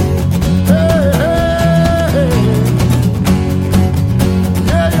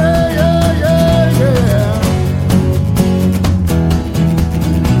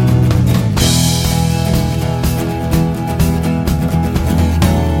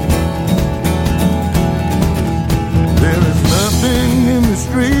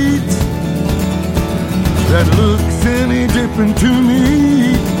 That looks any different to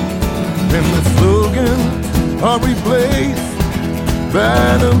me, and the slogans are replaced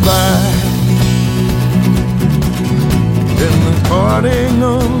by the light. And the parting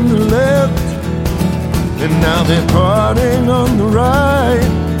on the left, and now they're parting on the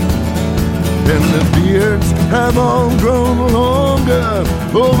right, and the beards have all grown longer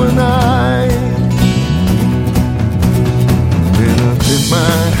overnight. Then I tip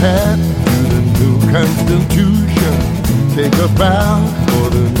my hat to the new Constitution, take a bow for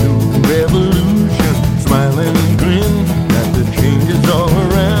the new revolution, smile and grin at the changes all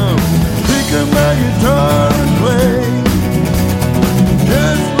around. Pick up my guitar and play,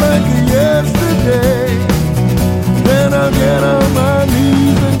 just like yesterday. Then I'll get on my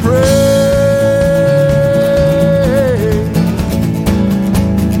knees and pray.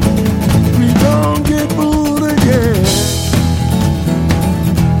 We don't get fooled again.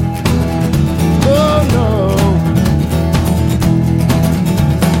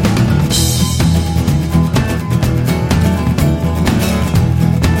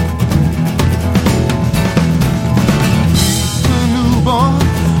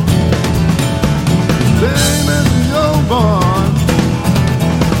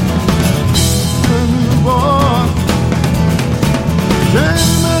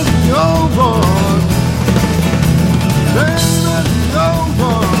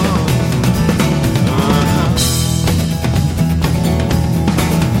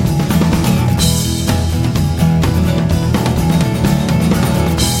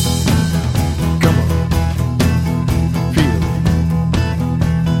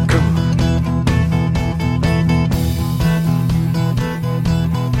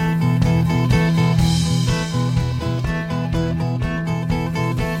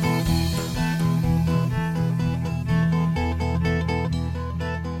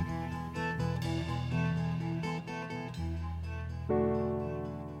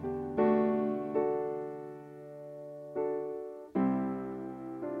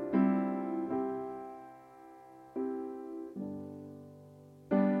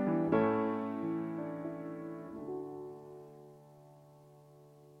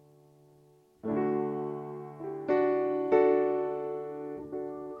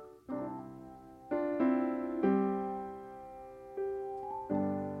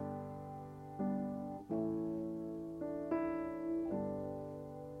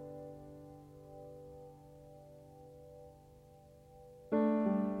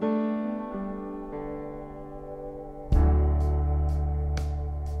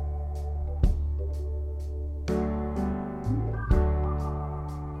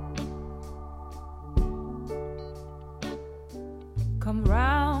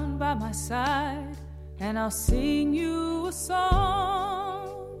 by my side, and I'll sing you a song.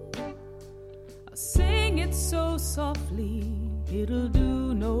 I'll sing it so softly, it'll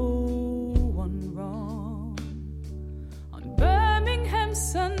do no one wrong. On Birmingham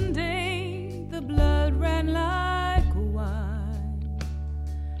Sunday, the blood ran like wine,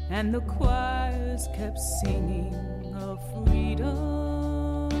 and the choirs kept singing of freedom.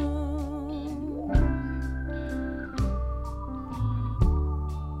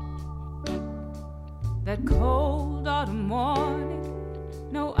 That cold autumn morning,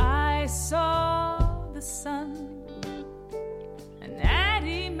 no eyes saw the sun, and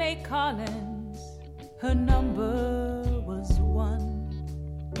Addie Mae Collins, her number was 1.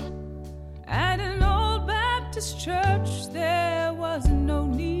 At an old Baptist church there was no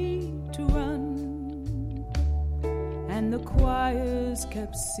need to run, and the choirs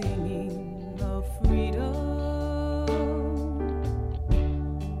kept singing of freedom.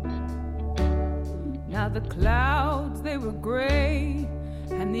 Now the clouds, they were gray,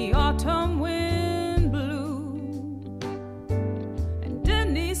 and the autumn wind blew, and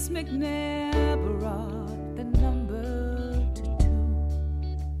Denise McNair brought the number to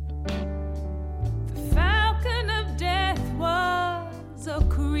 2. The falcon of death was a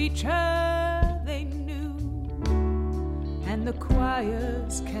creature they knew, and the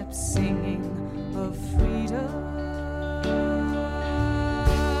choirs kept singing of freedom.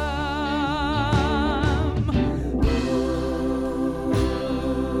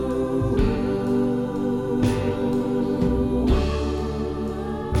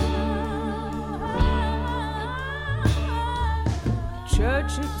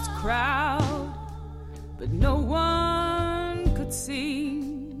 Church, it was crowd, but no one could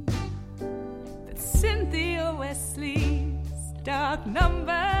see that Cynthia Wesley's dark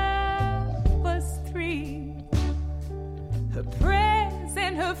number was 3. Her prayers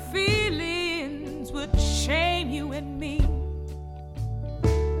and her feelings would shame you and me,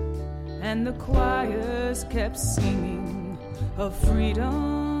 and the choirs kept singing of freedom.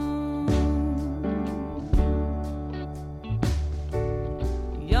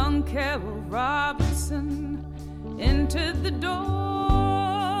 Young Carol Robinson entered the door,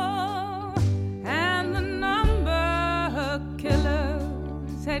 and the number her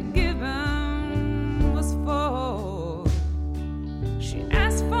killers had given was 4. She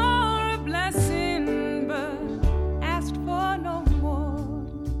asked for a blessing, but asked for no more,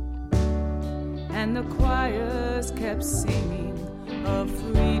 and the choirs kept singing of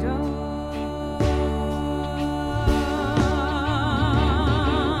freedom.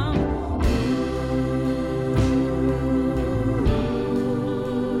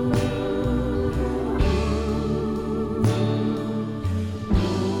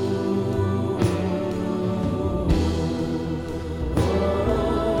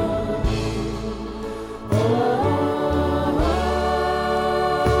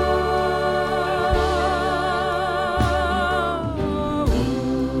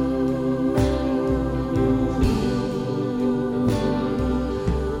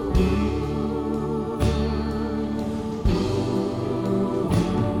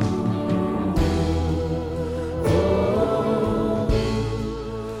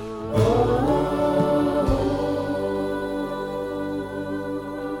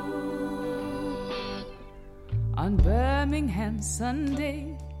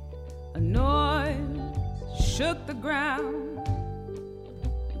 Sunday, a noise shook the ground.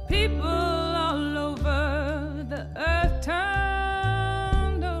 People all over the earth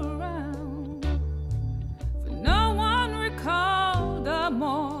turned around, for no one recalled a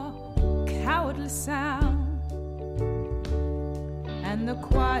more cowardly sound, and the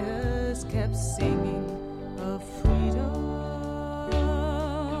choirs kept singing of freedom.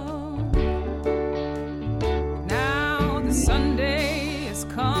 Sunday has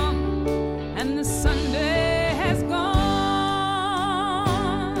come, and the Sunday has gone,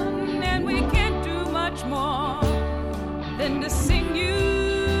 and we can't do much more than to sing you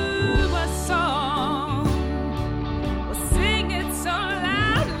a song. We'll sing it so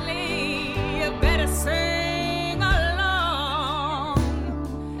loudly, you better sing along,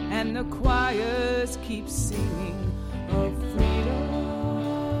 and the choirs keep singing of freedom.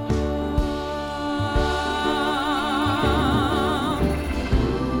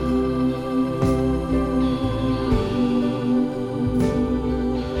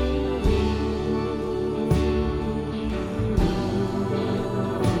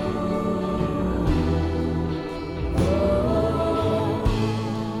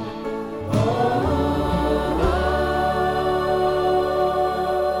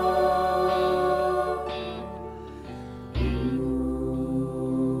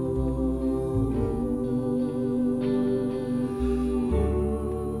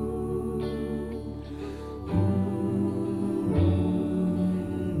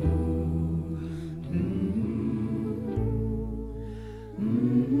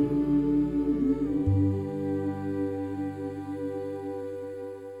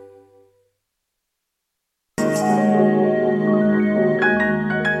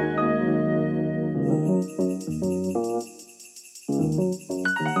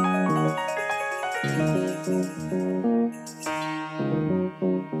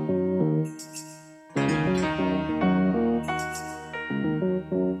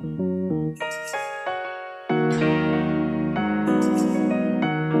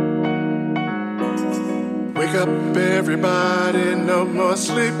 Wake up, everybody, no more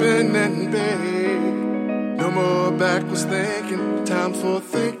sleeping in bed. No more backwards thinking, time for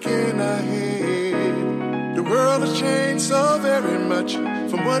thinking ahead. The world has changed so very much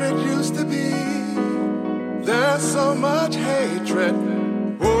from what it used to be. There's so much hatred,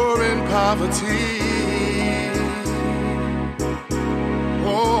 war and poverty.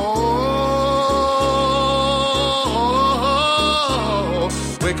 Oh,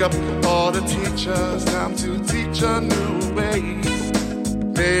 wake up all the teachers, time to teach a new way.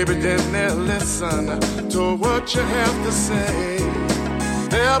 Maybe then they'll listen to what you have to say.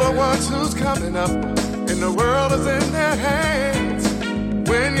 They're the ones who's coming up, and the world is in their hands.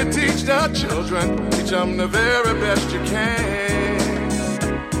 When you teach the children, teach them the very best you can.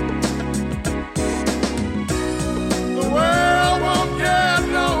 The world won't get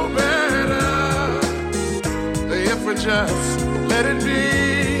no better if we just let it be.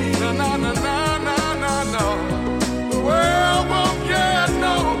 No, no, no, no, no, no, no. The world won't get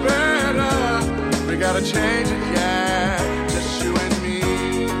no better. We gotta change it, yeah, just you and me.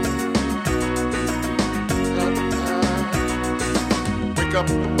 Wake up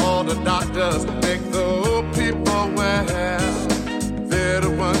all the doctors, make the old people well. They're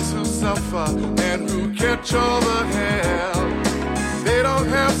the ones who suffer and who catch all the hell. They don't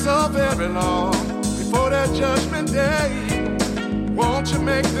have so very long before their judgment day. Won't you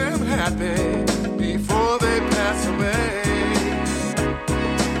make them happy before they pass away?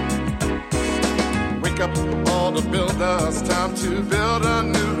 Wake up all the builders, time to build a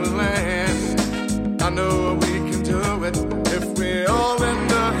new land. I know we can do it if we all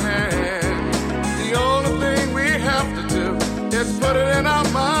lend a hand. The only thing we have to do is put it in our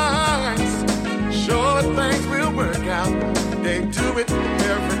minds. Sure that things will work out, they do it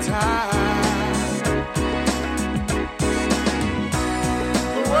every time.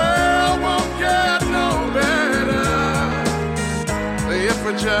 The world won't get no better if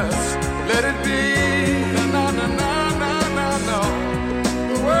we just let it be. No, no, no, no, no, no.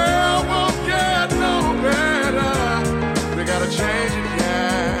 The world won't get no better. We gotta change it,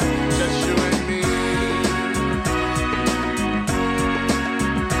 yeah, just you and me.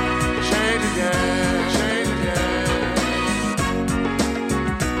 Change it, yeah, change it, yeah.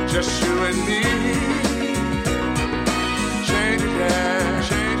 Just you and me. Change it, yeah,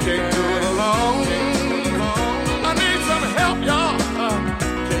 change it. Can't do it alone. I need some help, y'all.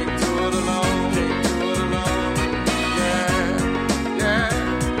 Can't do it alone. Can't do it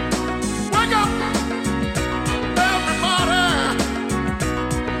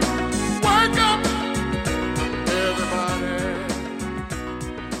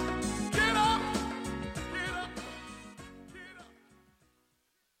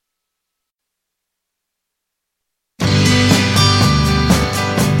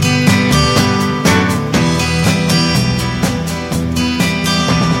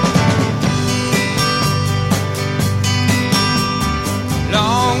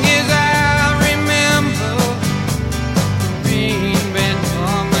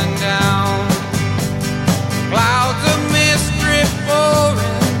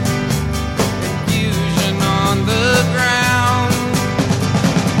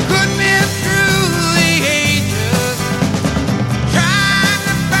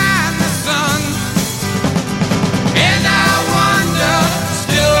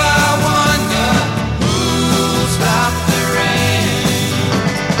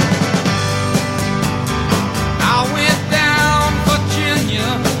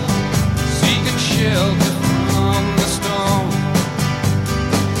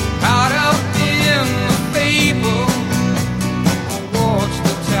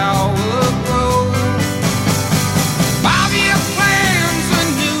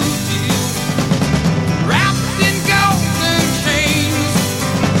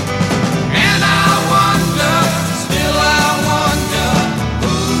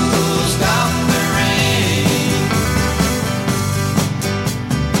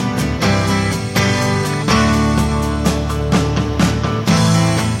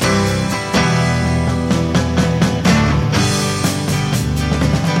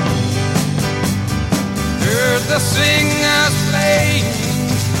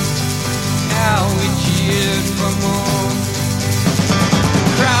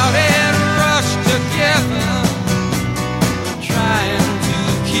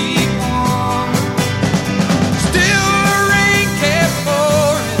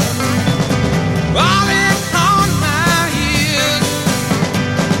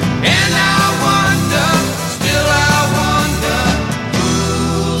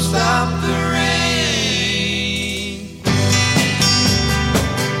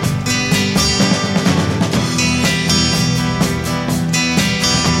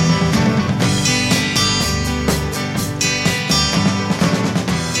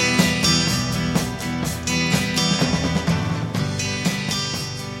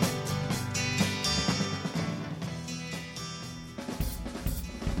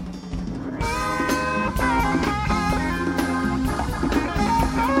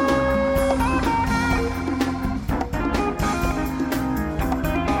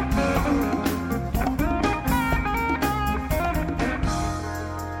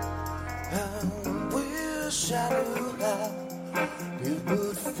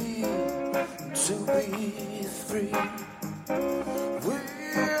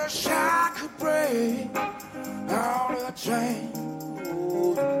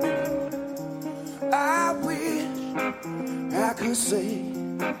could say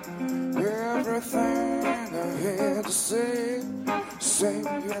everything I had to say. Say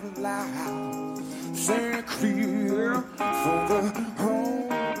it loud, say it clear for the whole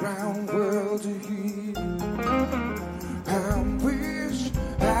round world to hear. I wish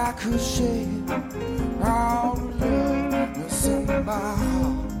I could share all the love that's in my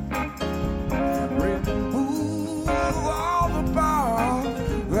heart. Remove all the bars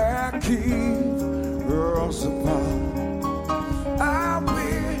that keep us apart. I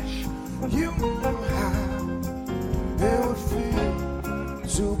wish you knew how it would feel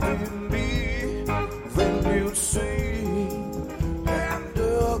to be me. Then you'd see and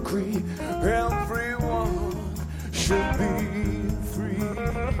agree everyone should be free.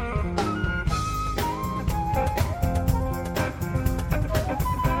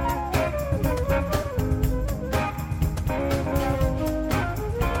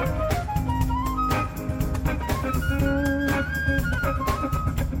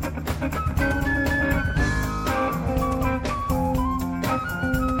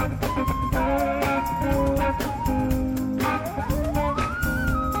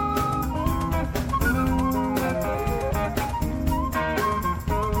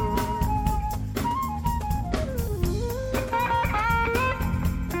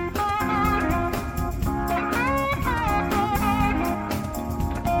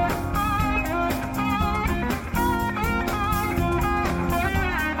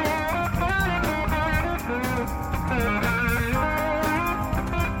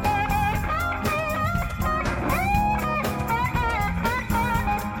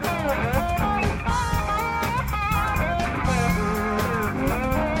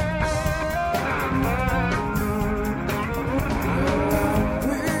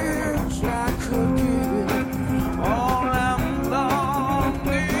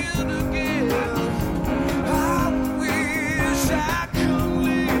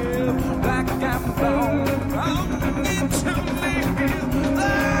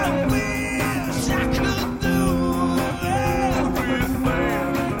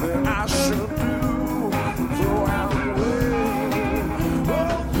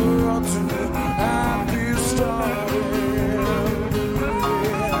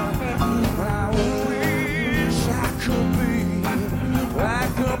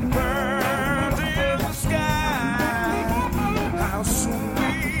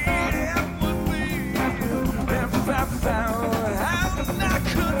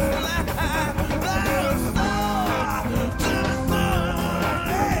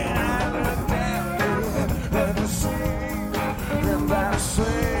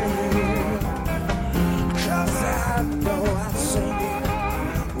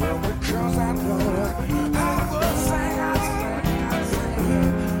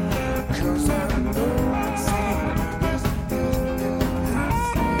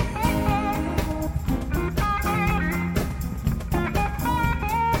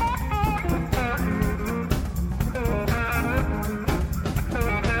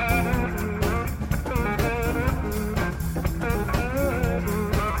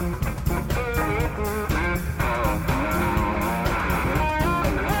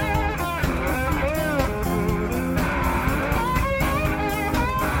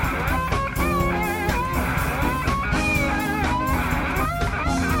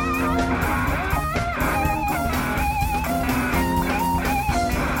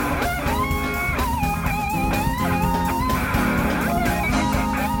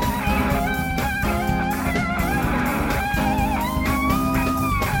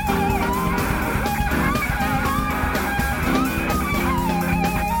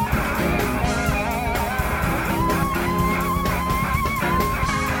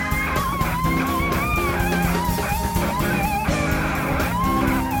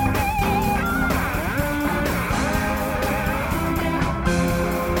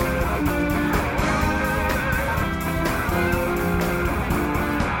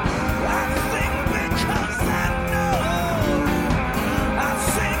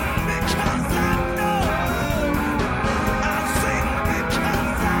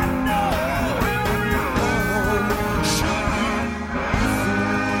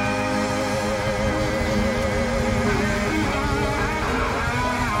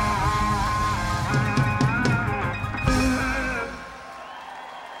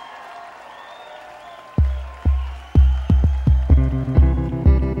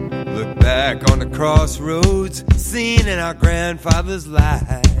 back on the crossroads, seen in our grandfather's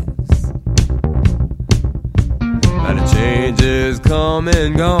lives. And the changes come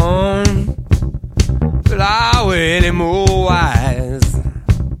and gone, but are we any more wise?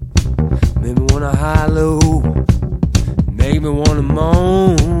 Maybe when I high low, make me wanna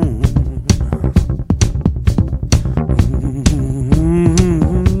moan.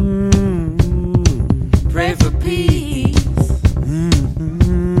 Pray for peace.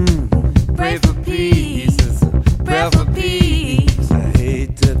 Pray for peace. Pray for peace. I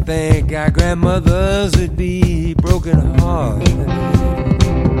hate to think our grandmothers would be broken hearted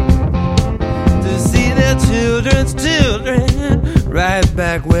to see their children's children right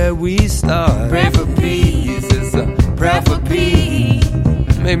back where we started. Pray for peace. It's a prayer for peace.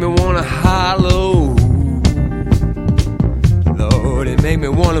 Make me wanna hollow. Lord, it make me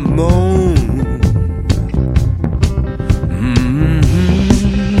wanna moan.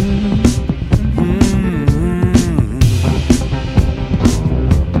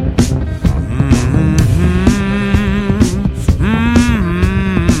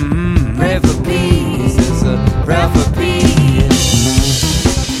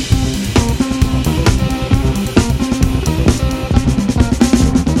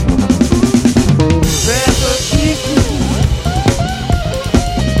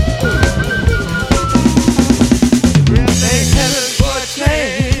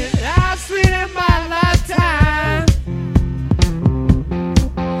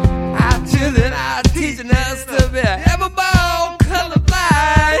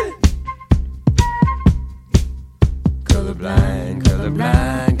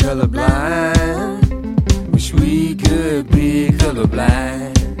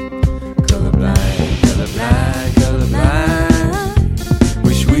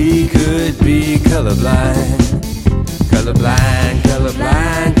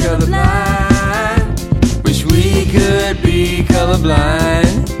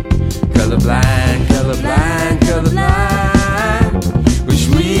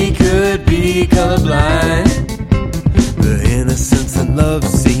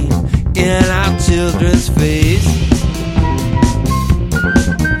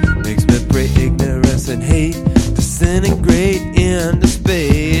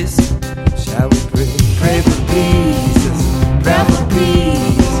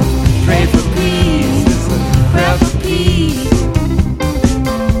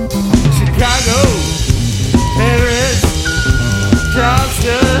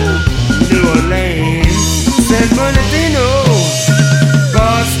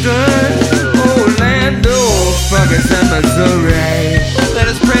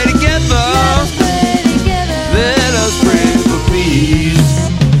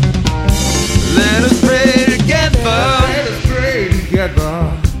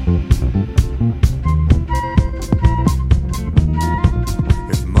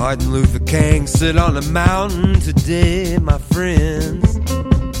 On the mountain today, my friends.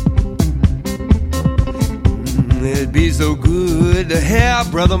 It'd be so good to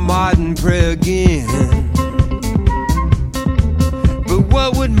have Brother Martin pray again. But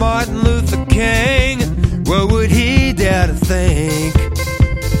what would Martin Luther King, what would he dare to think?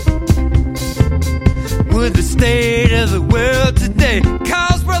 Would the state of the world today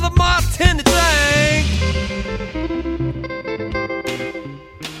cause Brother Martin to drink?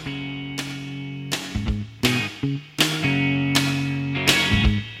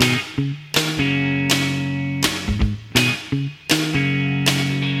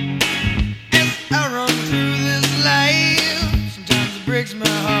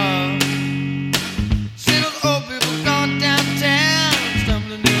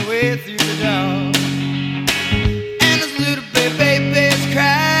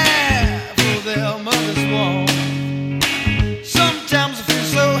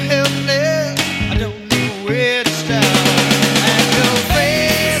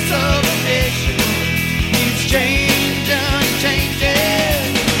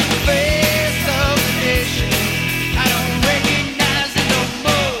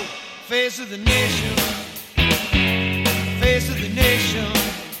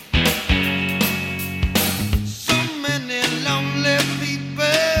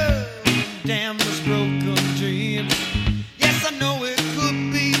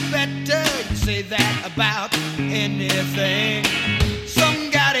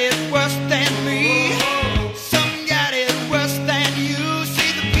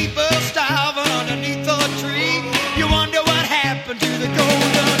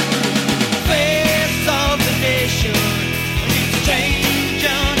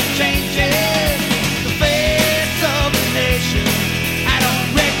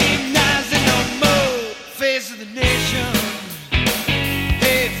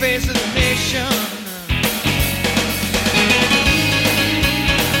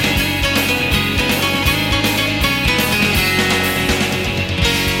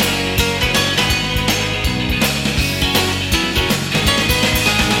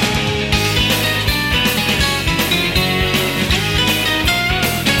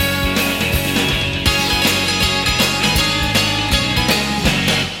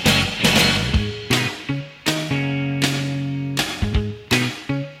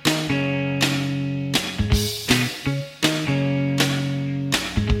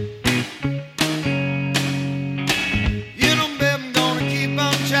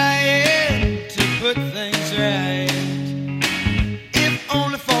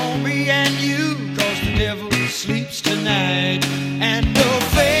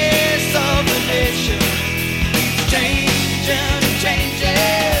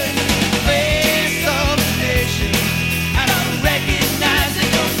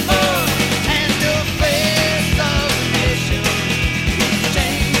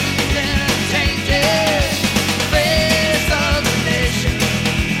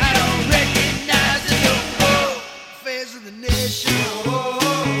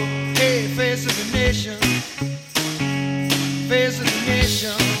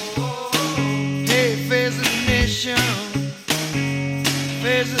 nation. Hey, face of the nation.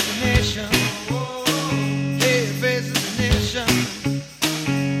 Face of the nation. Hey, face of the nation.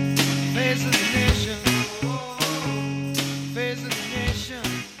 Face of the nation. Face of the nation.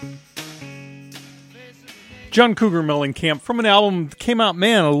 John Cougar Mellencamp from an album that came out,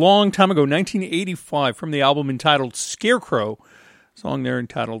 man, a long time ago, 1985, from the album entitled Scarecrow. Song there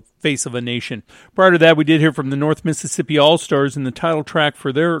entitled Face of a Nation. Prior to that, we did hear from the North Mississippi All-Stars in the title track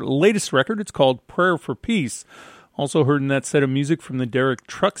for their latest record. It's called Prayer for Peace. Also heard in that set of music from the Derek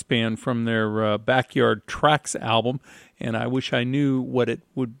Trucks Band from their Backyard Tracks album. And I wish I knew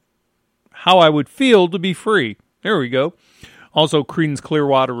how I would feel to be free. There we go. Also, Creedence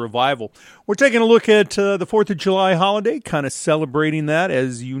Clearwater Revival. We're taking a look at the 4th of July holiday, kind of celebrating that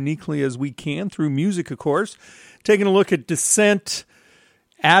as uniquely as we can through music, of course. Taking a look at dissent,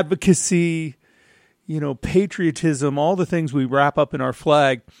 advocacy, patriotism, all the things we wrap up in our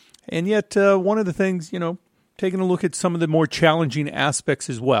flag. And yet, one of the things, taking a look at some of the more challenging aspects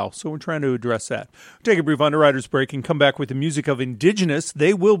as well. So we're trying to address that. We'll take a brief underwriter's break and come back with the music of Indigenous.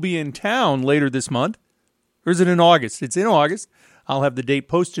 They will be in town later this month. Or is it in August? It's in August. I'll have the date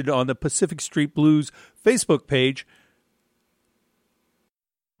posted on the Pacific Street Blues Facebook page.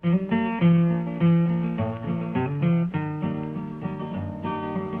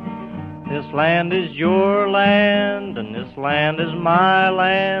 This land is your land, and this land is my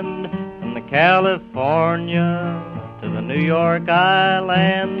land. From the California to the New York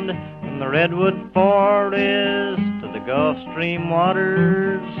Island, from the Redwood Forest to the Gulf Stream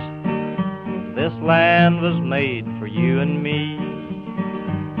waters. This land was made for you and me.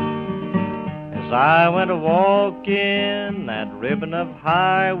 As I went a-walking that ribbon of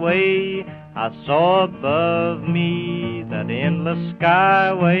highway, I saw above me that endless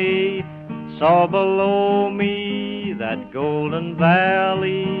skyway, saw below me that golden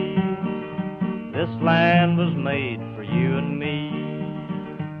valley. This land was made for you and me.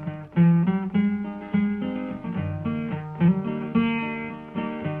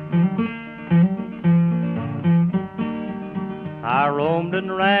 I roamed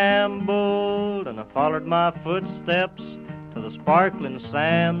and rambled, and I followed my footsteps to the sparkling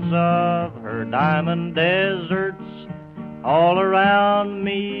sands of her diamond deserts. All around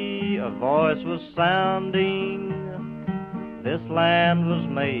me a voice was sounding, this land was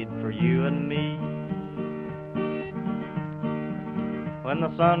made for you and me. When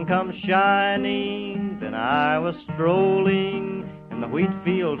the sun comes shining, then I was strolling in the wheat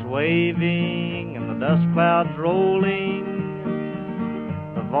fields waving and the dust clouds rolling.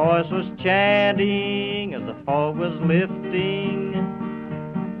 The voice was chanting as the fog was lifting,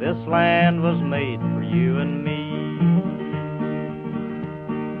 this land was made for you and me.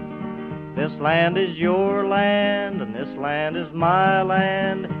 This land is your land, and this land is my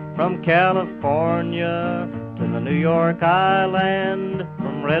land. From California to the New York Island,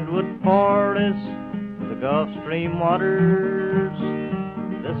 from Redwood Forest to the Gulf Stream waters,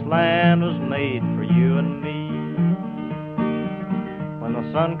 this land was made for you and me. When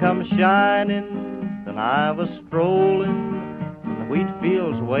the sun comes shining, then I was strolling, and the wheat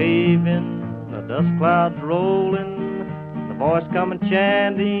fields waving, the dust clouds rolling, the voice coming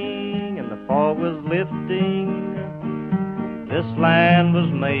chanting, and the fog was lifting. This land was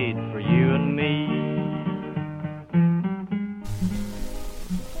made for you and me.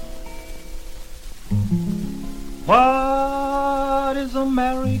 What is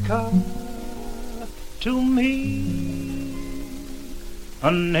America to me?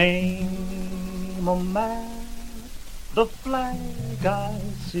 A name, a map, the flag I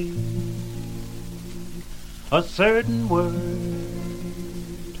see, a certain word,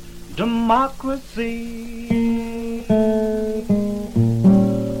 democracy.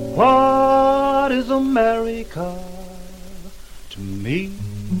 What is America to me?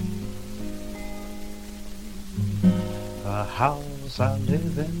 A house I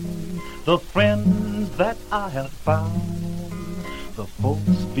live in, the friends that I have found, the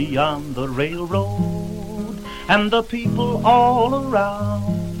folks beyond the railroad, and the people all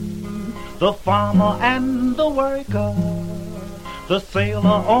around, the farmer and the worker, the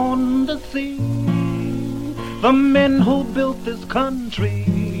sailor on the sea, the men who built this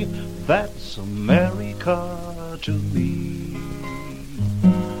country, that's America to me.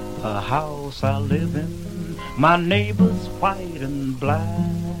 A house I live in, my neighbors white and black,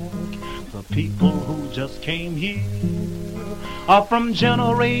 the people who just came here are from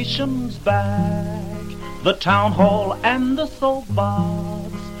generations back, the town hall and the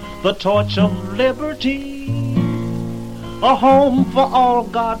soapbox, the torch of liberty, a home for all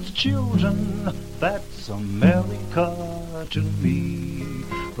God's children, that's America to me.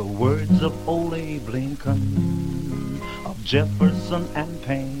 the words of old Abe Lincoln, of Jefferson and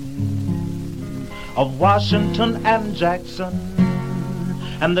Payne, of Washington and Jackson,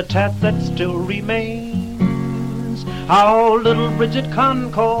 and the task that still remains, our little Bridget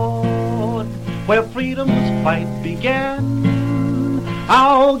Concord, where freedom's fight began,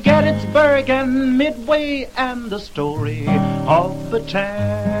 our Gettysburg and Midway, and the story of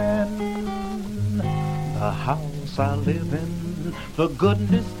Bataan. The house I live in, the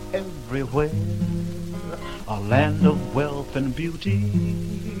goodness everywhere, a land of wealth and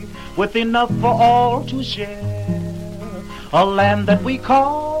beauty, with enough for all to share, a land that we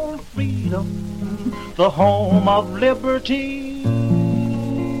call freedom, the home of liberty,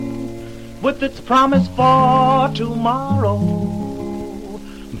 with its promise for tomorrow.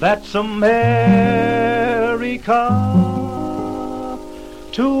 That's America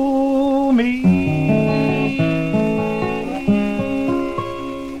to me.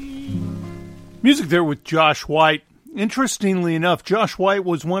 Music there with Josh White. Interestingly enough, Josh White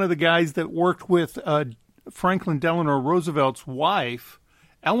was one of the guys that worked with Franklin Delano Roosevelt's wife,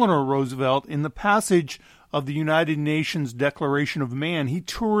 Eleanor Roosevelt, in the passage of the United Nations Declaration of Man. He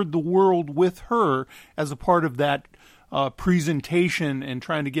toured the world with her as a part of that presentation and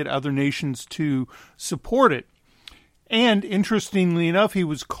trying to get other nations to support it. And interestingly enough, he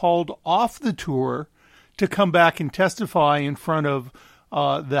was called off the tour to come back and testify in front of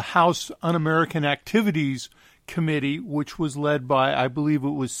the House Un-American Activities Committee, which was led by, I believe it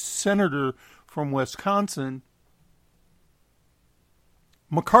was Senator from Wisconsin,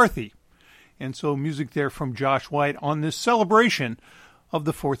 McCarthy. And so music there from Josh White on this celebration of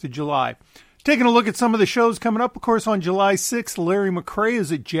the 4th of July. Taking a look at some of the shows coming up, of course, on July 6th, Larry McRae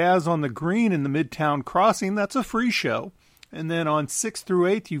is at Jazz on the Green in the Midtown Crossing. That's a free show. And then on 6th through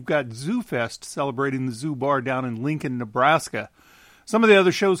 8th, you've got Zoo Fest celebrating the Zoo Bar down in Lincoln, Nebraska. Some of the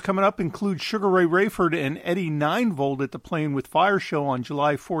other shows coming up include Sugar Ray Rayford and Eddie Ninevold at the Playing with Fire show on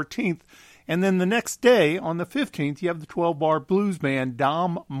July 14th. And then the next day, on the 15th, you have the 12-bar blues band,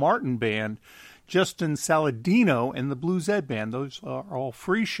 Dom Martin Band, Justin Saladino, and the Blues Ed Band. Those are all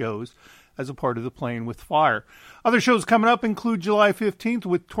free shows as a part of the Playing with Fire. Other shows coming up include July 15th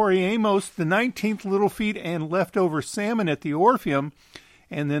with Tori Amos, the 19th, Little Feat and Leftover Salmon at the Orpheum.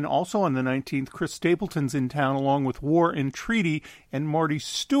 And then also on the 19th, Chris Stapleton's in town along with War and Treaty and Marty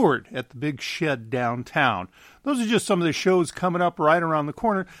Stewart at the Big Shed downtown. Those are just some of the shows coming up right around the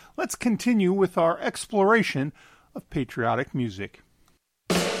corner. Let's continue with our exploration of patriotic music.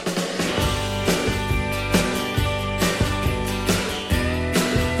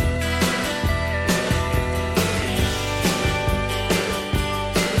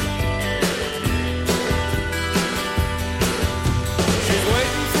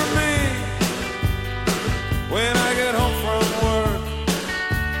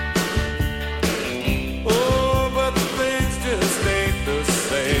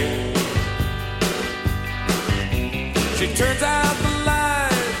 Turns out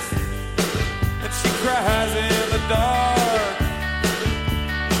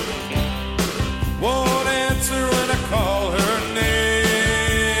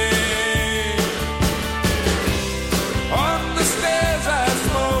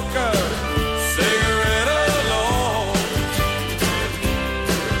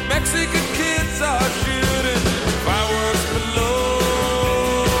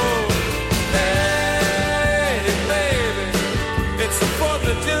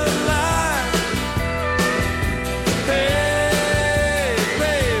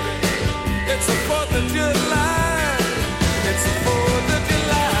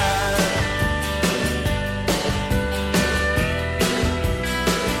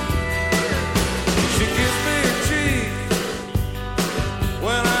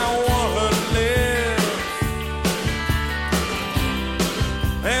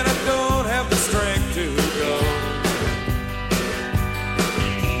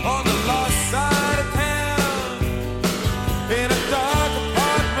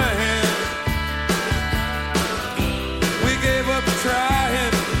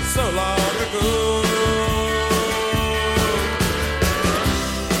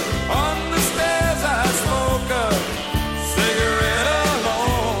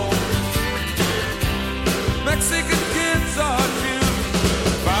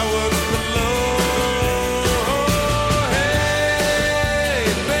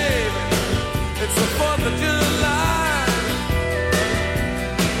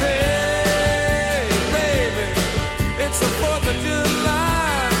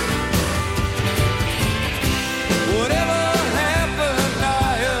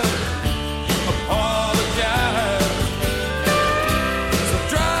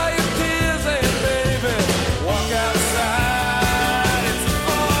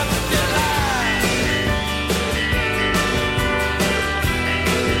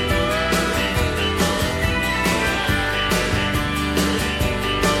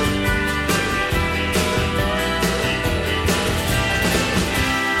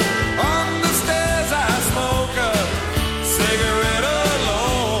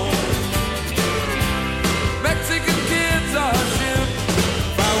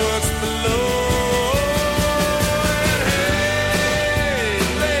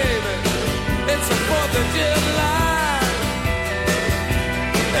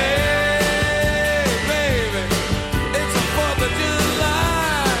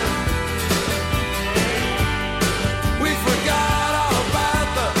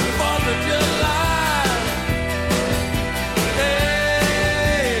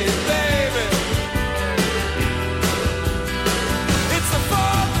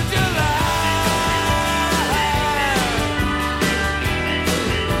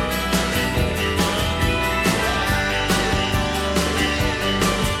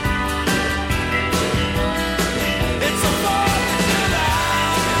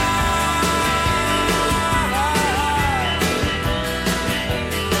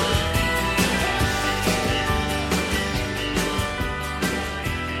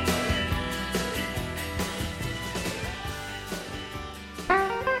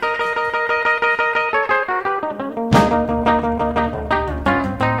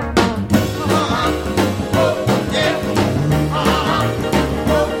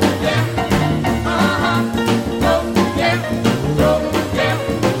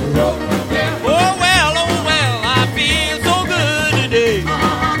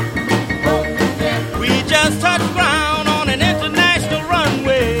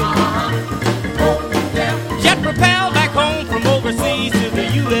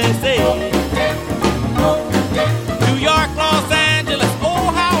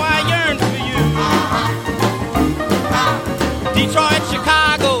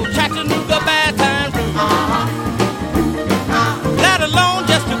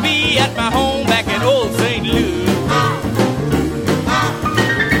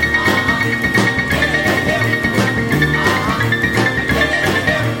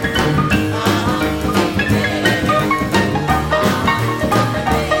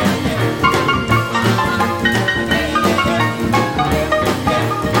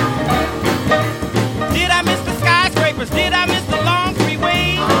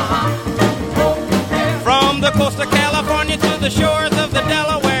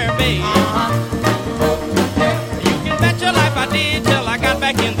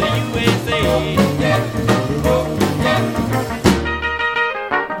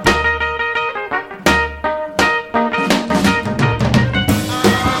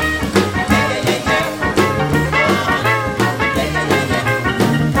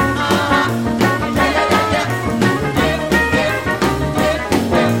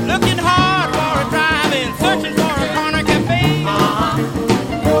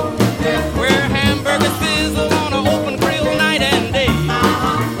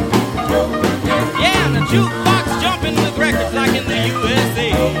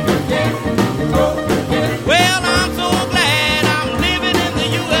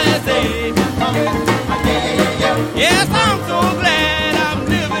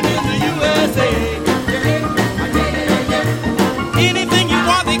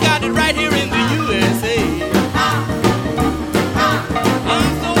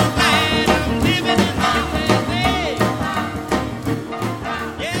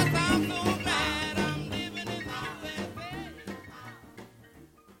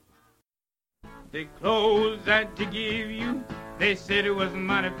that to give you. They said it was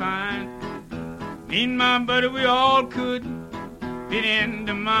mighty fine. Me and my buddy, we all could fit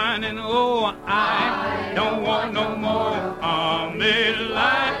into mine. And oh, I don't want no more army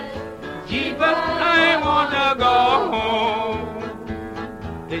life. Jeepers, I want to go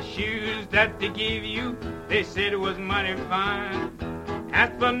home. The shoes that they give you, they said it was mighty fine. As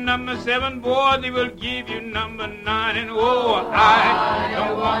for number 7, boy, they will give you number 9. And oh, I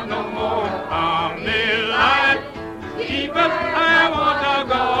don't want no more army life. Jeepers, I want to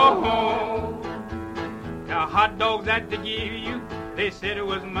go home. The hot dogs that they give you, they said it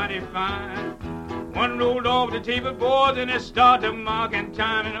was mighty fine. One rolled off the table, boys, and it started marking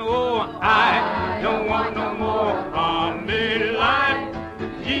time. And oh, I don't want no more army life.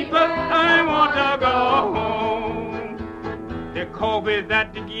 Jeepers, I want to go home. The coffee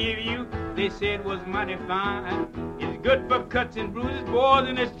that they give you, they said was mighty fine. It's good for cuts and bruises, boys,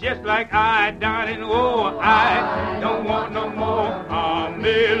 and it's just like iodine. And oh, I don't want no more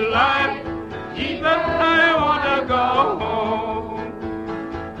army life. Jeepers, I want to go home.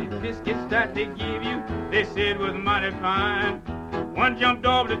 Biscuits that they give you, they said was mighty fine. One jumped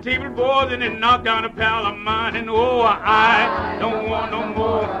off the table, boys, and it knocked down a pal of mine. And oh, I don't want no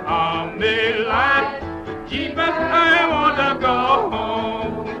more army life. Jeepers, I want to go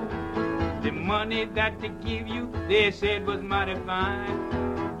home. The money that they give you, they said was mighty fine.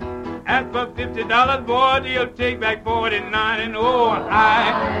 As for $50, boy, they'll take back 49. And oh,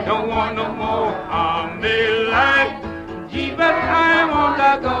 I don't want no more army life. Jeepers, I want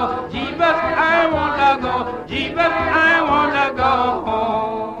to go. Jeepers, I want to go. Jeepers, I want to go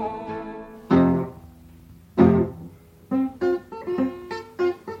home.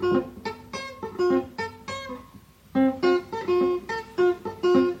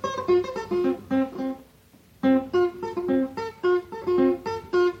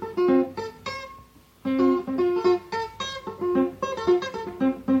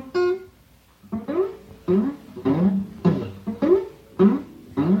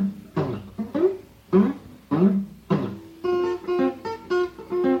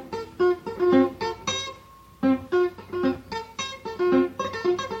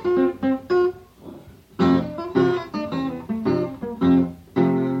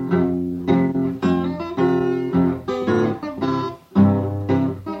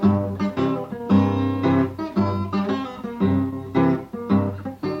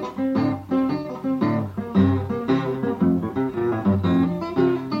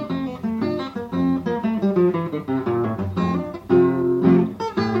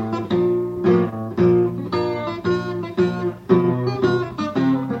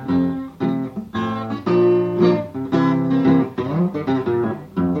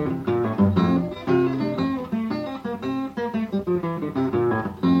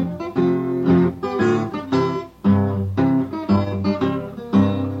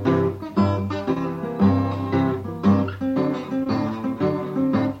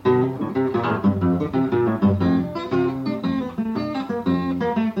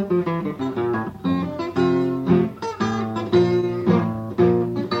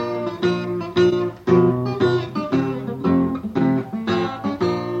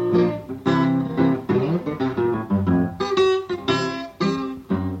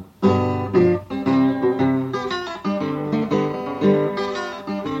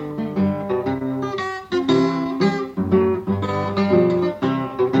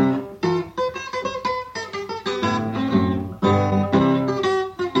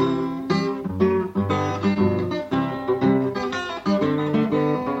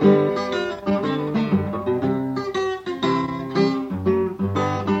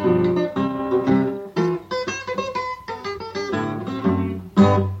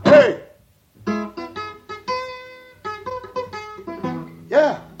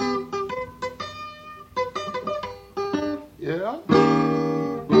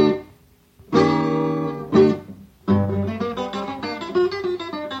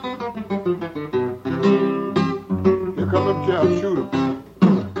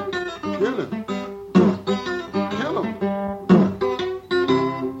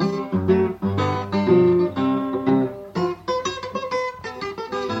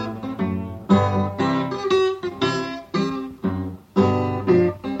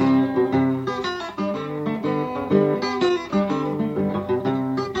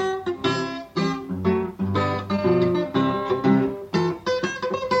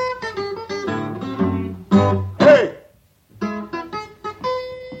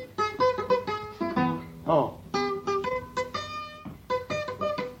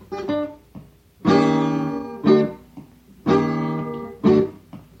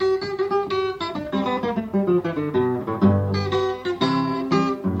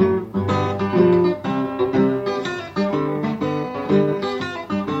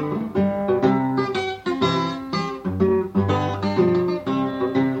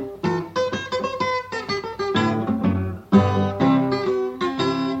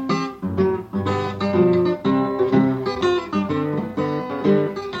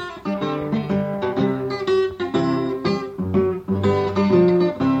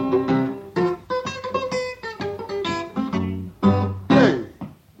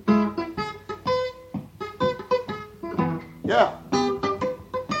 Yeah.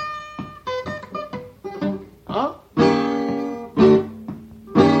 Huh?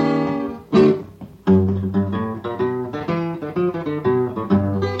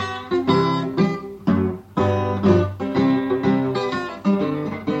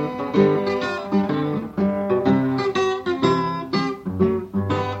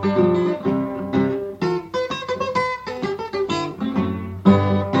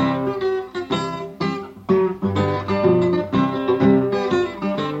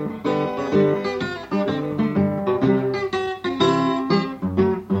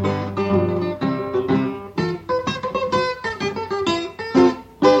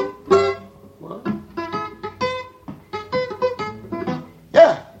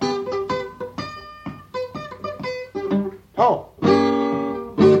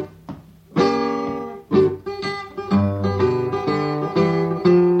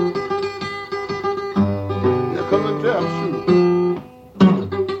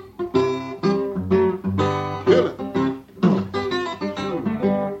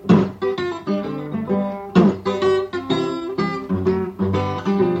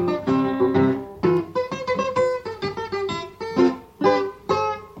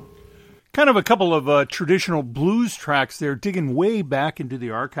 Kind of a couple of traditional blues tracks there, digging way back into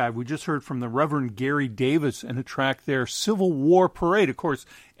the archive. We just heard from the Reverend Gary Davis and a track there, Civil War Parade, of course,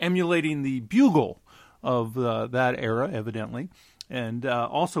 emulating the bugle of that era, evidently. And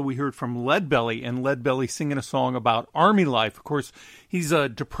also we heard from Leadbelly, and Leadbelly singing a song about Army life. Of course, he's a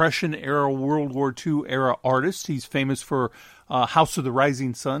Depression-era, World War II-era artist. He's famous for House of the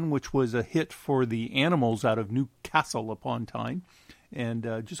Rising Sun, which was a hit for the Animals out of Newcastle upon Tyne. And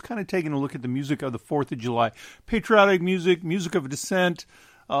just kind of taking a look at the music of the 4th of July. Patriotic music, music of dissent,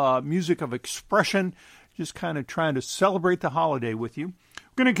 music of expression, just kind of trying to celebrate the holiday with you.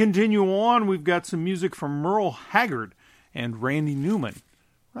 We're going to continue on. We've got some music from Merle Haggard and Randy Newman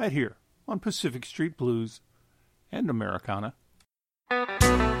right here on Pacific Street Blues and Americana.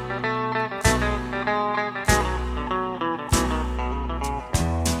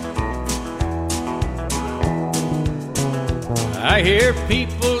 I hear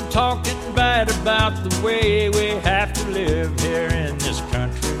people talking bad about the way we have to live here in this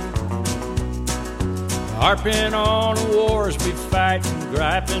country. Harping on the wars we fight and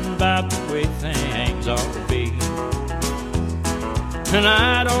griping about the way things ought to be. And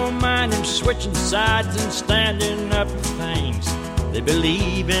I don't mind them switching sides and standing up for things they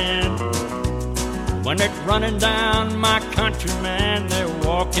believe in. When they're running down my country, man, they're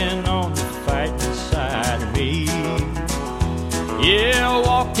walking on the fighting side of me. Yeah,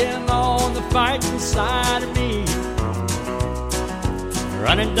 walking on the fighting side of me.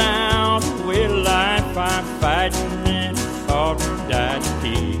 Running down the way of life, I'm fighting and fought and died to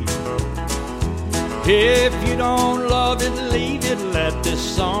keep. If you don't love it, leave it. Let this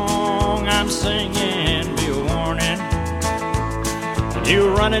song I'm singing be a warning. And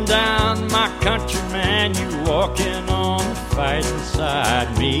you running down my country, man, you walking on the fighting side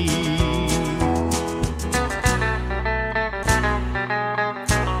of me.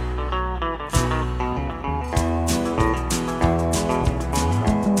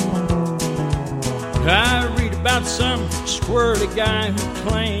 I read about some squirrely guy who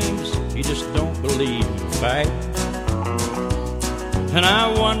claims he just don't believe in the fight. And I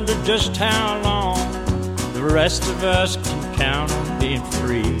wonder just how long the rest of us can count on being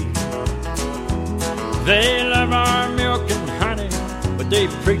free. They love our milk and honey, but they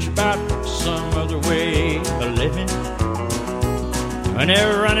preach about some other way of living. When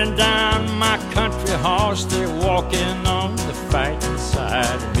they're running down my country horse, they're walking on the fighting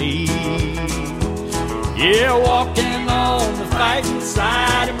side of me. Yeah, walking on the fighting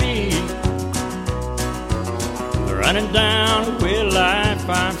side of me. Running down the way of life,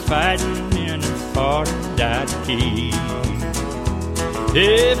 I'm fighting and fought and died to keep.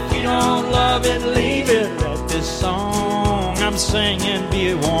 If you don't love it, leave it. Let this song I'm singing be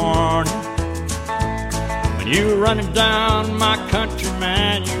a warning. When you're running down my country,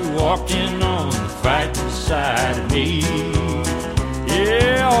 man, you're walking on the fighting side of me.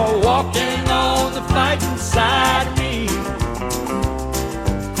 Yeah, walking on the fighting side of me.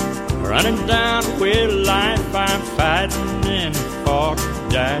 Running down the way of life, I'm fighting and fought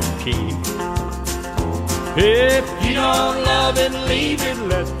and died to keep. If you don't love it, leave it.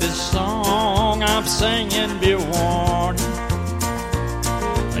 Let this song I'm singing be a warning.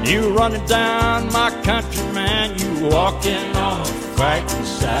 When you running down my country, man, you walking on the fighting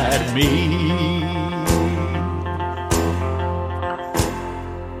side of me.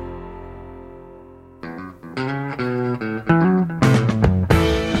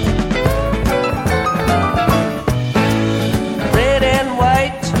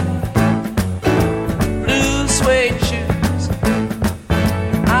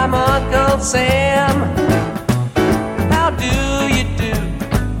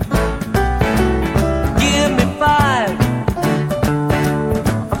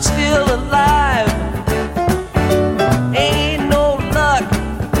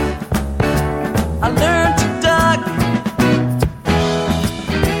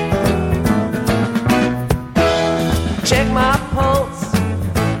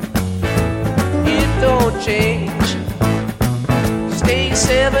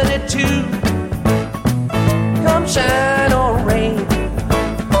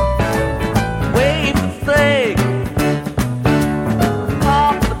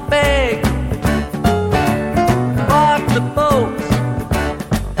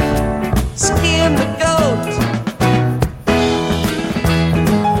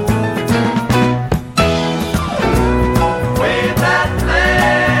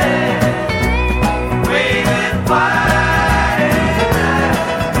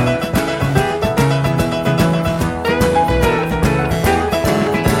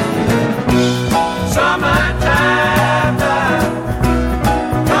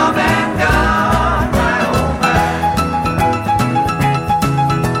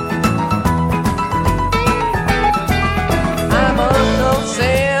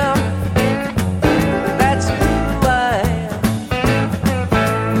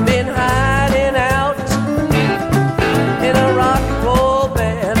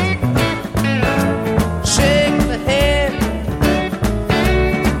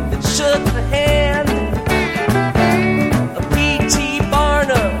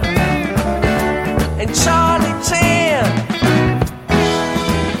 Charlie Chan.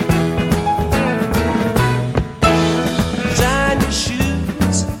 Shine your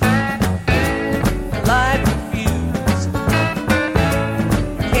shoes, light the fuse.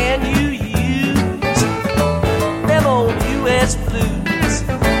 Can you use them old U.S. blues?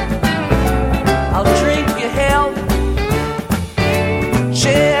 I'll drink your health,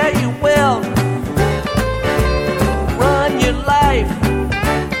 share your wealth, run your life,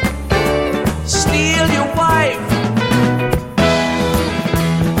 steal your wife.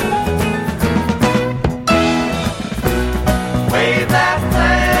 Wave that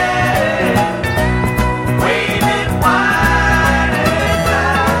flag, wave it wide and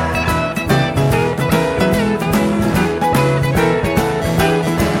high.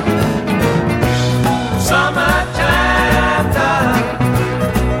 Summertime done,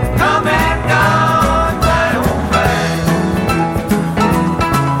 come and gone right on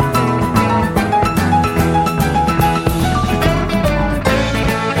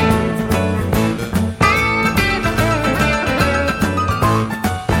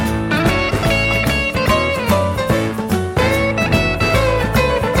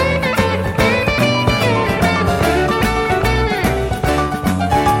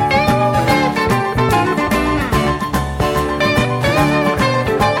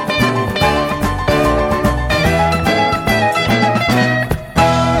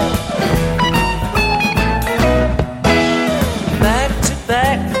back to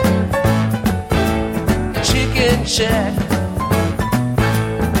back, chicken shack.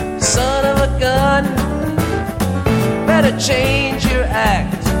 Son of a gun, better change your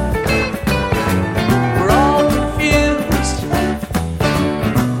act. We're all confused.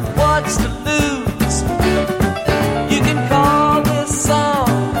 What's to lose? You can call this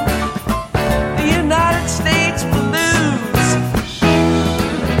song the United States Blues.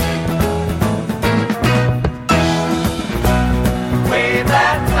 Wave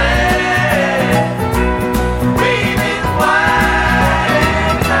that flag, wave it wide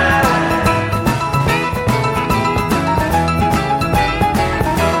and high.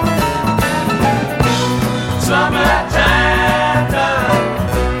 Summertime done,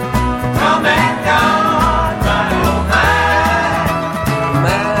 come and gone right on high.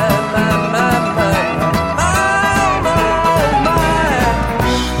 My,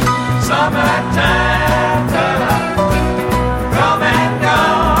 summertime done, come and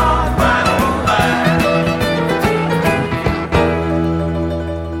gone right on high.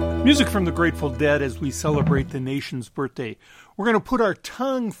 Music from the Grateful Dead as we celebrate the nation's birthday. We're going to put our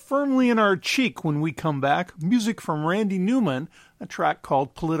tongue firmly in our cheek when we come back. Music from Randy Newman, a track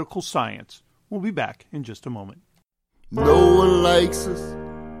called Political Science. We'll be back in just a moment. No one likes us,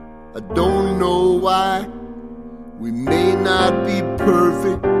 I don't know why. We may not be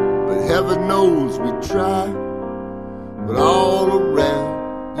perfect, but heaven knows we try. But all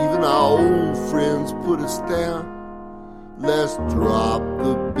around, even our old friends put us down. Let's drop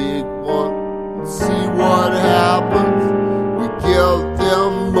the big one and see what happens. We give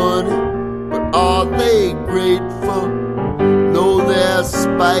them money, but are they grateful? No, they're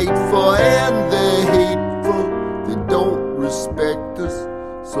spiteful and they're hateful. They don't respect us,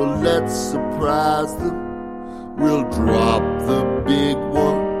 so let's surprise them. We'll drop the big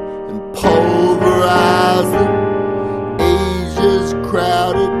one and pulverize them. Asia's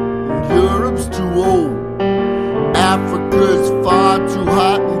crowded and Europe's too old. Africa's far too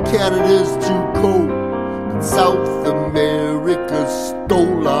hot and Canada's too cold. And South America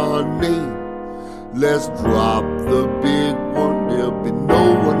stole our name. Let's drop the big one, there'll be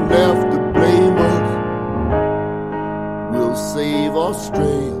no one left to blame us. We'll save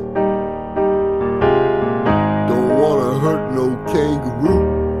Australia. Don't wanna hurt no kangaroo.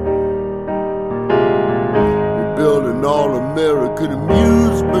 We're building all-American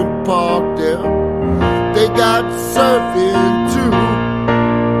amusement park there. They got surfing too.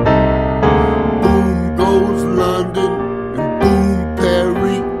 Boom goes London and boom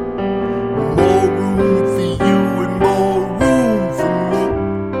Paris. More room for you and more room for me.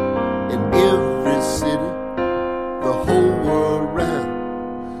 In every city, the whole world round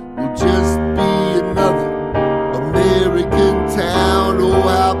will just be another American town. Oh,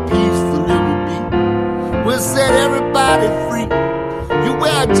 how peaceful it will be. We'll set everybody free. You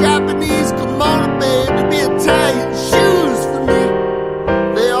wear a Japanese kimono, baby, be Italian shoes.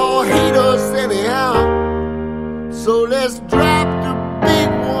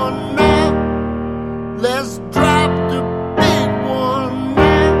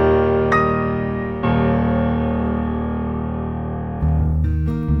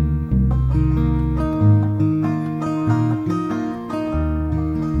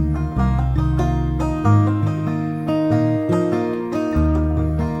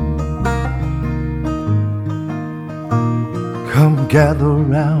 gather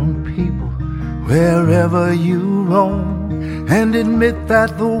round people wherever you roam, and admit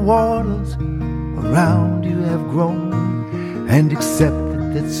that the waters around you have grown, and accept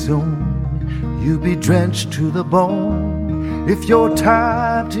that soon you'll be drenched to the bone. If your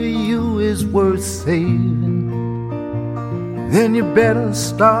time to you is worth saving, then you better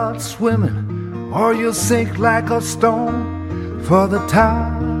start swimming, or you'll sink like a stone. For the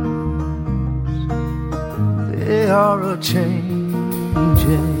times, they are a-changing.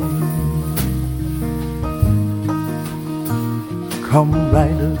 Come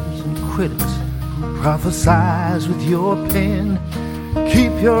writers and critics who prophesize with your pen,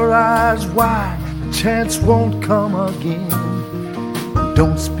 keep your eyes wide, the chance won't come again.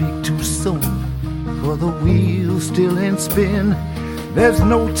 Don't speak too soon, for the wheel's still in spin. There's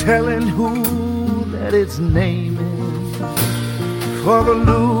no telling who that it's naming. For the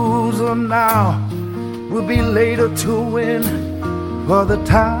loser now will be later to win. For the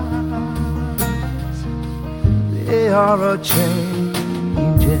times, they are a-changing.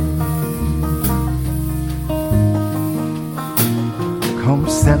 Come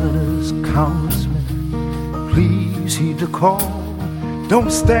senators, congressmen, please heed the call.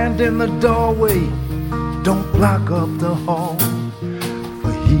 Don't stand in the doorway, don't block up the hall.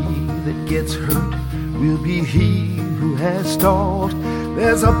 For he that gets hurt will be he who has stalled.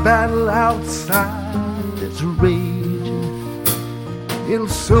 There's a battle outside that's raging. It'll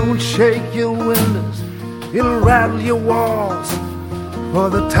soon shake your windows, it'll rattle your walls. For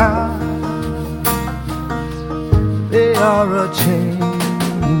the times, they are a-changing.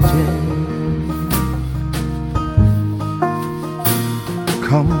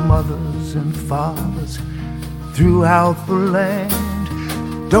 Come mothers and fathers throughout the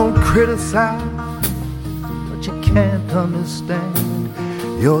land, don't criticize what you can't understand.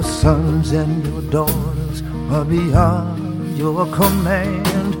 Your sons and your daughters are beyond your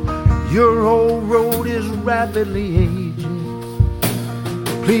command. Your old road is rapidly aging.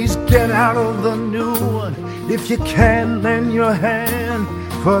 Please get out of the new one. If you can, lend your hand.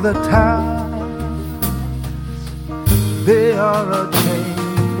 For the times, they are a-changing.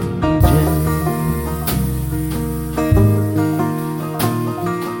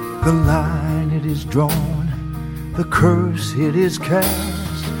 The line it is drawn, the curse it is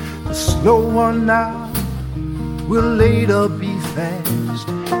cast. The slow one now will later be fast,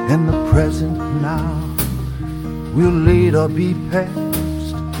 and the present now will later be past.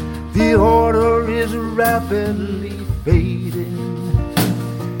 The order is rapidly fading,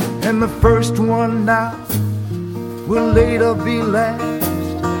 and the first one now will later be last.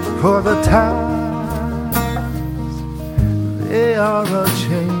 For the times, they are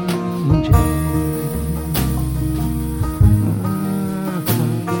a-changing.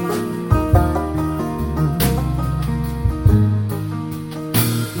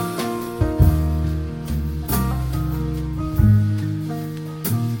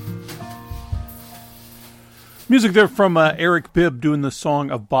 Music there from Eric Bibb doing the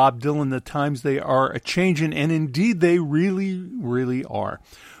song of Bob Dylan, The Times They Are A-Changin', and indeed they really, really are.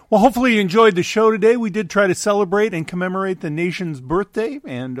 Well, hopefully you enjoyed the show today. We did try to celebrate and commemorate the nation's birthday,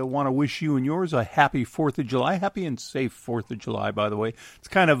 and want to wish you and yours a happy 4th of July. Happy and safe 4th of July, by the way. It's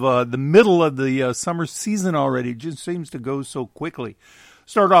kind of the middle of the summer season already. It just seems to go so quickly.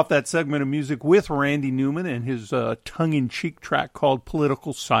 Start off that segment of music with Randy Newman and his tongue-in-cheek track called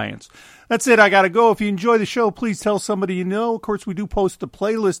Political Science. That's it. I got to go. If you enjoy the show, please tell somebody you know. Of course, we do post a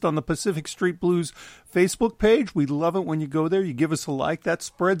playlist on the Pacific Street Blues Facebook page. We love it when you go there. You give us a like. That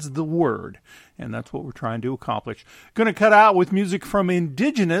spreads the word. And that's what we're trying to accomplish. Going to cut out with music from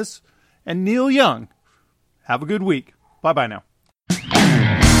Indigenous and Neil Young. Have a good week. Bye-bye now.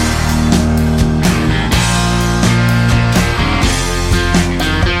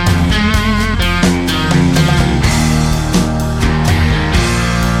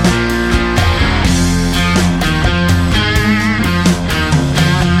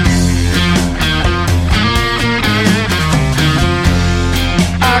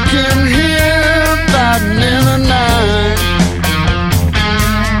 I can hear fighting in the night.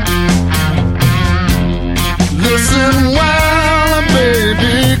 Listen while a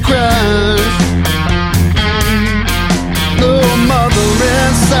baby cries. No mother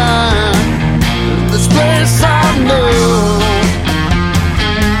inside this place I know.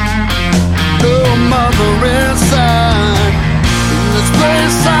 No mother inside this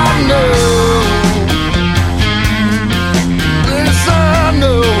place I know. This I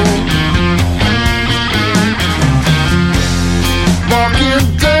know.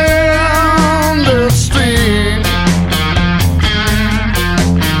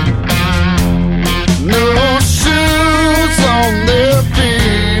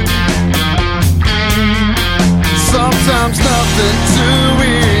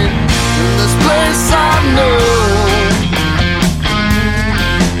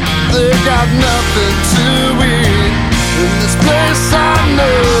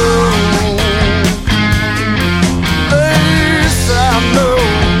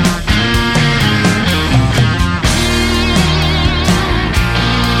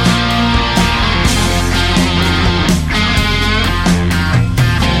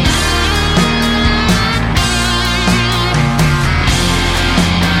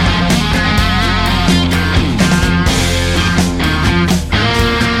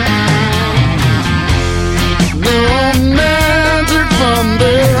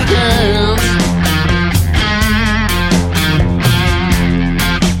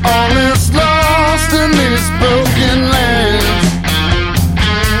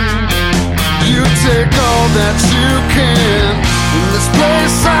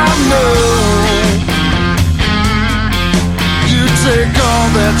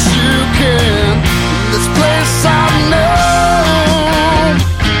 can